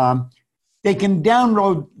proctorgallagher.com, they can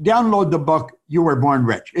download the book, You Were Born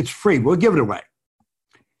Rich. It's free. We'll give it away.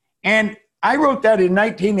 And I wrote that in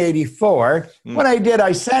 1984. What I did,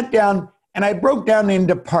 I sat down and I broke down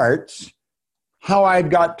into parts how I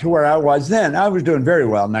got to where I was then. I was doing very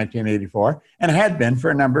well in 1984 and had been for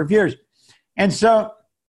a number of years. And so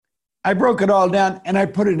I broke it all down and I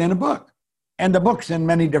put it in a book. And the book's in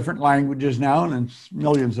many different languages now, and there's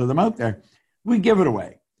millions of them out there. We give it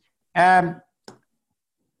away.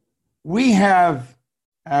 We have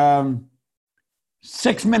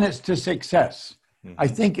 6 minutes to success. I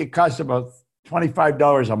think it costs about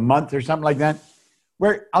 $25 a month or something like that,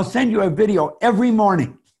 where I'll send you a video every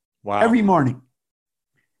morning. Wow. Every morning.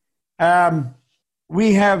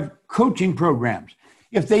 We have coaching programs.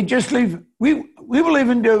 If they just leave, we will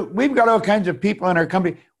even do, we've got all kinds of people in our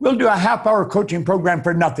company. We'll do a half-hour coaching program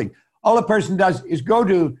for nothing. All a person does is go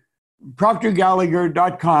to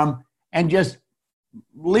proctorgallagher.com and just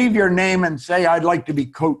leave your name and say, I'd like to be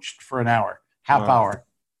coached for an hour, half hour.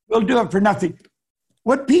 We'll do it for nothing.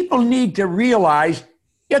 What people need to realize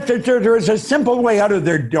is that there is a simple way out of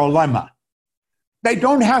their dilemma. They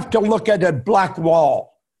don't have to look at a black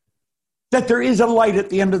wall, that there is a light at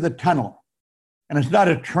the end of the tunnel. And it's not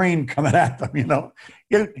a train coming at them, you know.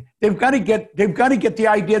 They've got to get the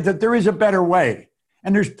idea that there is a better way.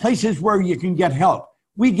 And there's places where you can get help.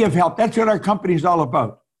 We give help. That's what our company is all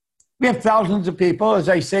about. We have thousands of people, as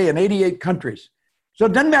I say, in 88 countries. So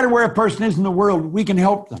it doesn't matter where a person is in the world, we can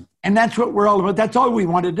help them. And that's what we're all about. That's all we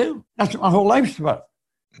want to do. That's what my whole life's about.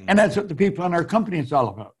 And that's what the people in our company is all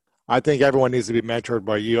about. I think everyone needs to be mentored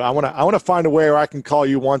by you. I want to find a way where I can call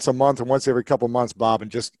you once a month or once every couple of months, Bob, and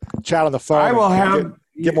just chat on the phone. I will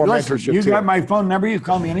get more mentorship. You got my phone number. You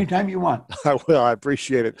call me anytime you want. I will. I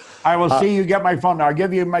appreciate it. I will see you get my phone number. I'll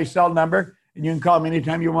give you my cell number, and you can call me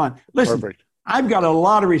anytime you want. Listen, perfect. I've got a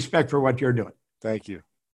lot of respect for what you're doing. Thank you.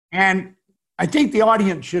 And I think the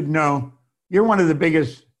audience should know you're one of the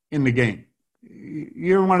biggest in the game.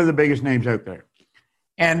 You're one of the biggest names out there.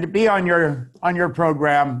 And to be on your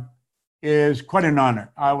program is quite an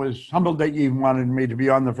honor. I was humbled that you even wanted me to be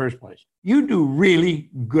on in the first place. You do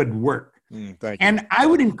really good work. Thank you. And I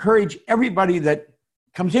would encourage everybody that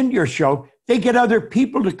comes into your show, they get other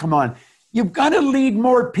people to come on. You've got to lead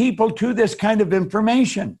more people to this kind of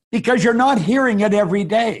information because you're not hearing it every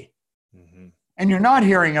day. Mm-hmm. And you're not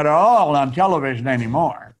hearing it all on television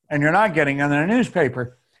anymore. And you're not getting it in the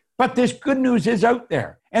newspaper. But this good news is out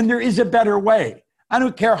there. And there is a better way. I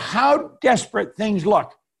don't care how desperate things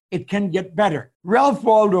look. it can get better. Ralph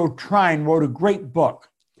Waldo Trine wrote a great book,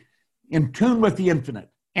 In Tune with the Infinite.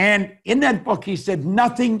 And in that book, he said,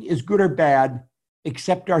 nothing is good or bad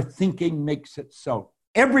except our thinking makes it so.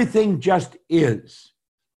 Everything just is.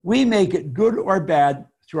 We make it good or bad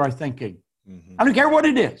through our thinking. Mm-hmm. I don't care what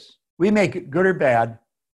it is. We make it good or bad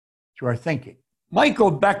through our thinking.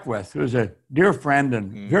 Michael Beckwith, who's a dear friend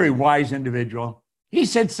and very wise individual, he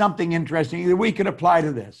said something interesting that we could apply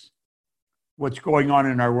to this, what's going on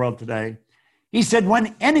in our world today. He said,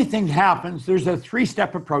 when anything happens, there's a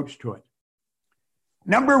 3-step approach to it.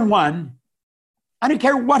 Number 1, I don't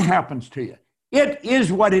care what happens to you. It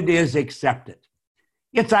is what it is, accept it.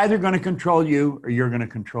 It's either going to control you or you're going to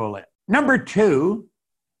control it. Number 2,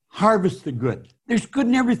 harvest the good. There's good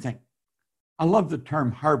in everything. I love the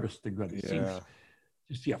term harvest the good. It seems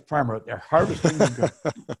to see a farmer out there harvesting the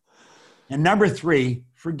good. And number 3,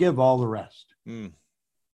 forgive all the rest. It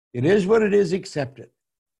is what it is, accept it.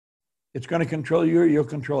 It's going to control you or you'll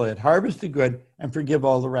control it. Harvest the good and forgive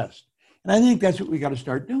all the rest. And I think that's what we got to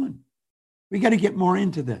start doing. We got to get more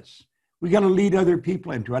into this. We got to lead other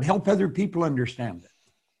people into it, help other people understand it.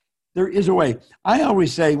 There is a way. I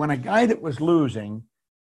always say when a guy that was losing,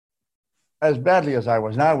 as badly as I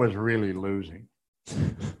was really losing,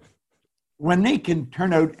 when they can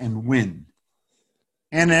turn out and win,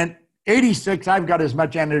 and at 86, I've got as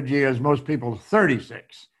much energy as most people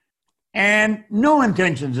 36. And no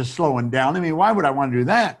intentions of slowing down. I mean, why would I want to do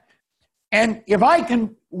that? And if I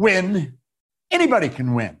can win, anybody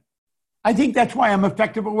can win. I think that's why I'm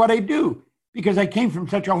effective at what I do, because I came from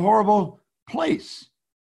such a horrible place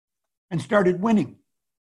and started winning.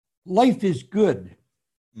 Life is good.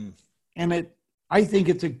 And I think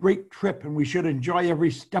it's a great trip, and we should enjoy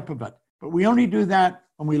every step of it. But we only do that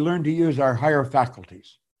when we learn to use our higher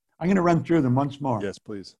faculties. I'm going to run through them once more. Yes,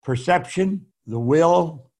 please. Perception, the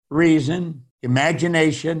will, reason,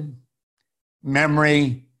 imagination,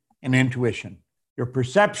 memory, and intuition. Your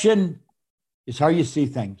perception is how you see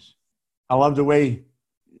things. I love the way,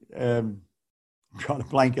 I'm drawing a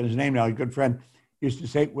blank on his name now, a good friend used to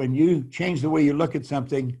say, when you change the way you look at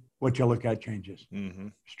something, what you look at changes. Mm-hmm.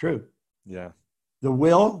 It's true. Yeah. The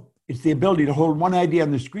will is the ability to hold one idea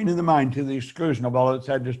on the screen of the mind to the exclusion of all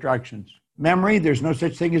outside distractions. Memory, there's no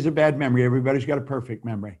such thing as a bad memory. Everybody's got a perfect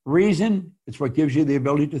memory. Reason, it's what gives you the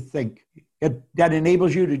ability to think. That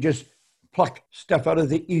enables you to just pluck stuff out of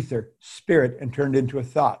the ether, spirit, and turn it into a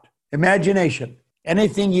thought. Imagination,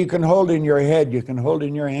 anything you can hold in your head, you can hold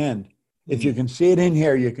in your hand. If you can see it in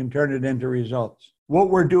here, you can turn it into results. What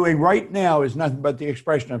we're doing right now is nothing but the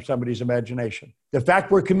expression of somebody's imagination. The fact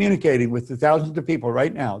we're communicating with the thousands of people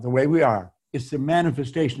right now, the way we are, it's the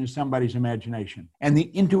manifestation of somebody's imagination. And the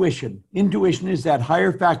intuition is that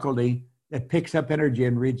higher faculty that picks up energy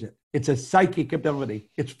and reads it. It's a psychic ability.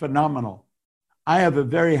 It's phenomenal. I have a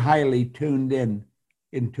very highly tuned in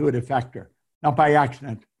intuitive factor, not by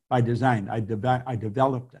accident, by design. I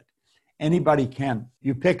developed it. Anybody can.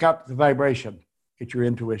 You pick up the vibration. It's your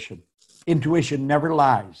intuition. Intuition never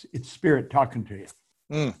lies. It's spirit talking to you.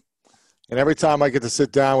 And every time I get to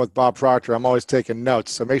sit down with Bob Proctor, I'm always taking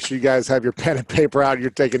notes. So make sure you guys have your pen and paper out.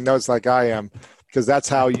 You're taking notes like I am, because that's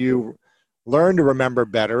how you learn to remember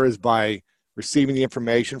better, is by receiving the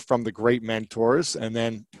information from the great mentors and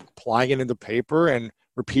then applying it into paper and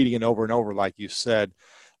repeating it over and over, like you said.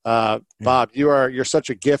 Bob, you're such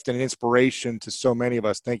a gift and an inspiration to so many of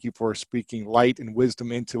us. Thank you for speaking light and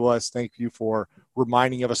wisdom into us. Thank you for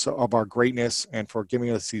reminding us of our greatness and for giving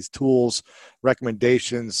us these tools,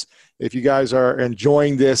 recommendations. If you guys are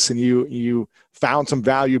enjoying this and you found some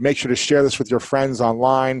value, make sure to share this with your friends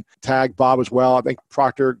online. Tag Bob as well. I think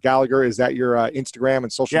Proctor Gallagher, is that your Instagram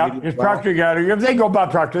and social media? Yeah, it's Proctor Gallagher. If they go Bob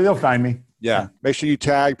Proctor, they'll find me. Yeah. Make sure you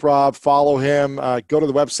tag Bob, follow him, go to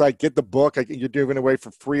the website, get the book. You're giving away for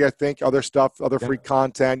free, I think, other stuff, other free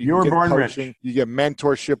content. You were born coaching. Rich. You get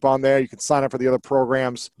mentorship on there. You can sign up for the other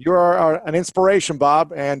programs. You're an inspiration,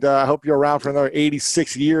 Bob, and I hope you're around for another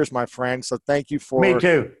 86 years, my friend. So thank you for Me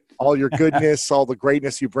too. All your goodness, all the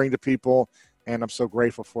greatness you bring to people, and I'm so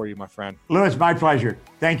grateful for you, my friend. Louis, my pleasure.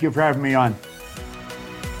 Thank you for having me on.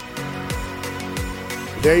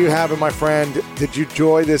 There you have it, my friend. Did you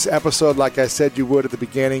enjoy this episode like I said you would at the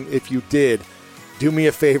beginning? If you did, do me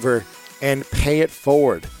a favor and pay it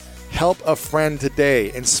forward. Help a friend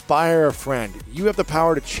today. Inspire a friend. You have the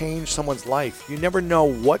power to change someone's life. You never know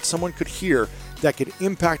what someone could hear that could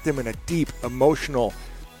impact them in a deep, emotional,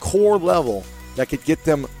 core level that could get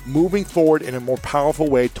them moving forward in a more powerful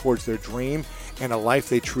way towards their dream and a life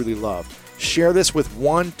they truly love. Share this with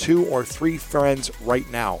 1, 2, or 3 friends right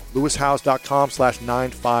now.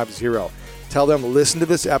 LewisHowes.com/950. Tell them, listen to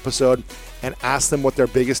this episode, and ask them what their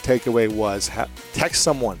biggest takeaway was. Text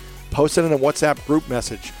someone. Post it in a WhatsApp group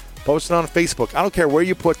message. Post it on Facebook. I don't care where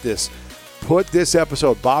you put this. Put this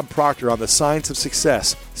episode, Bob Proctor, on the Science of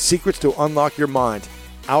Success, Secrets to Unlock Your Mind,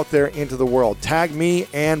 out there into the world. Tag me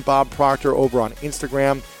and Bob Proctor over on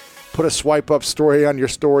Instagram. Put a swipe up story on your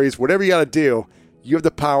stories. Whatever you got to do, you have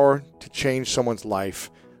the power to change someone's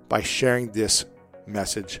life by sharing this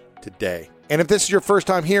message today. And if this is your first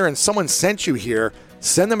time here and someone sent you here,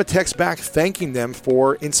 send them a text back thanking them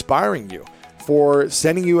for inspiring you, for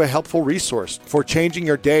sending you a helpful resource, for changing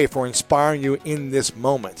your day, for inspiring you in this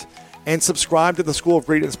moment. And subscribe to the School of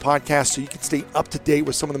Greatness podcast so you can stay up to date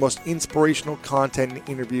with some of the most inspirational content and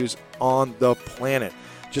interviews on the planet.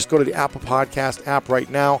 Just go to the Apple Podcast app right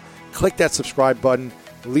now, click that subscribe button,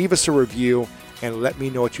 leave us a review, and let me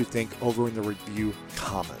know what you think over in the review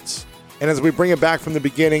comments. And as we bring it back from the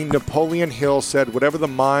beginning, Napoleon Hill said, whatever the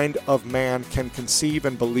mind of man can conceive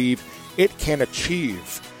and believe, it can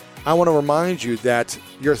achieve. I want to remind you that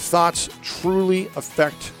your thoughts truly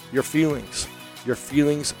affect your feelings. Your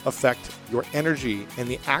feelings affect your energy and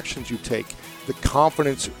the actions you take, the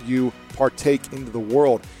confidence you partake into the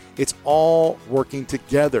world. It's all working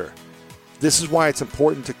together. This is why it's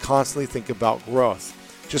important to constantly think about growth.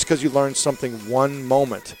 Just because you learn something one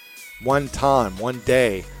moment, one time, one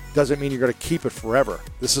day, doesn't mean you're going to keep it forever.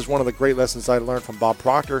 This is one of the great lessons I learned from Bob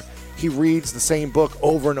Proctor. He reads the same book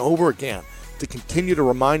over and over again to continue to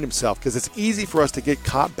remind himself, because it's easy for us to get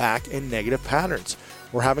caught back in negative patterns,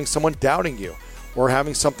 or having someone doubting you, or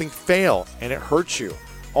having something fail and it hurts you.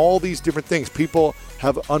 All these different things. People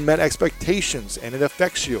have unmet expectations and it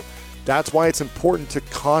affects you. That's why it's important to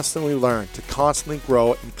constantly learn, to constantly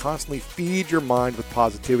grow, and constantly feed your mind with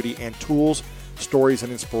positivity and tools, stories,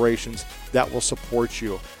 and inspirations that will support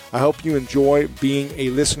you. I hope you enjoy being a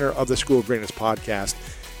listener of the School of Greatness podcast.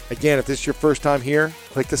 Again, if this is your first time here,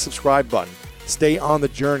 click the subscribe button. Stay on the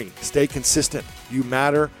journey. Stay consistent. You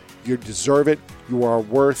matter. You deserve it. You are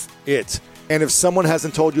worth it. And if someone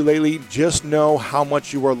hasn't told you lately, just know how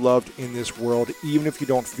much you are loved in this world. Even if you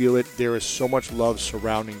don't feel it, there is so much love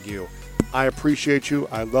surrounding you. I appreciate you.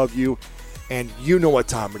 I love you. And you know what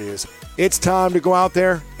time it is. It's time to go out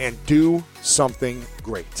there and do something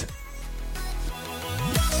great.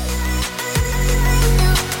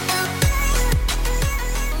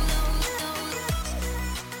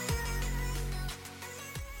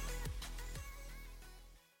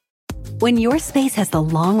 When your space has the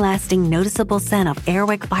long-lasting, noticeable scent of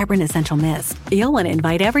Airwick Vibrant Essential Mist, you'll want to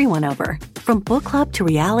invite everyone over. From book club to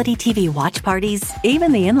reality TV watch parties,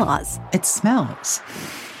 even the in-laws. It smells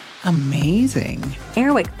amazing.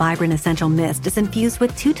 Airwick Vibrant Essential Mist is infused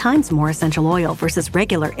with 2 times more essential oil versus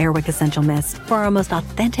regular Airwick Essential Mist for our most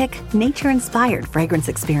authentic, nature-inspired fragrance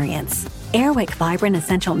experience. Airwick Vibrant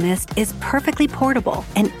Essential Mist is perfectly portable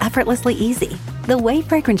and effortlessly easy. The way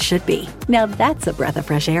fragrance should be. Now that's a breath of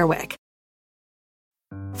fresh Airwick.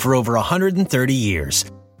 For over 130 years,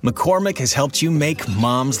 McCormick has helped you make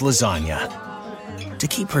Mom's lasagna to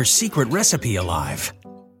keep her secret recipe alive.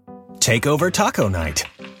 Take over taco night,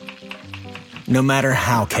 no matter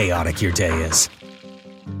how chaotic your day is.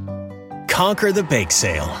 Conquer the bake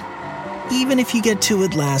sale, even if you get to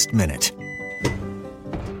it last minute.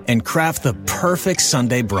 And craft the perfect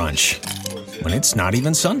Sunday brunch when it's not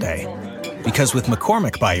even Sunday. Because with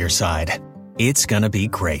McCormick by your side, it's gonna be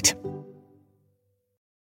great.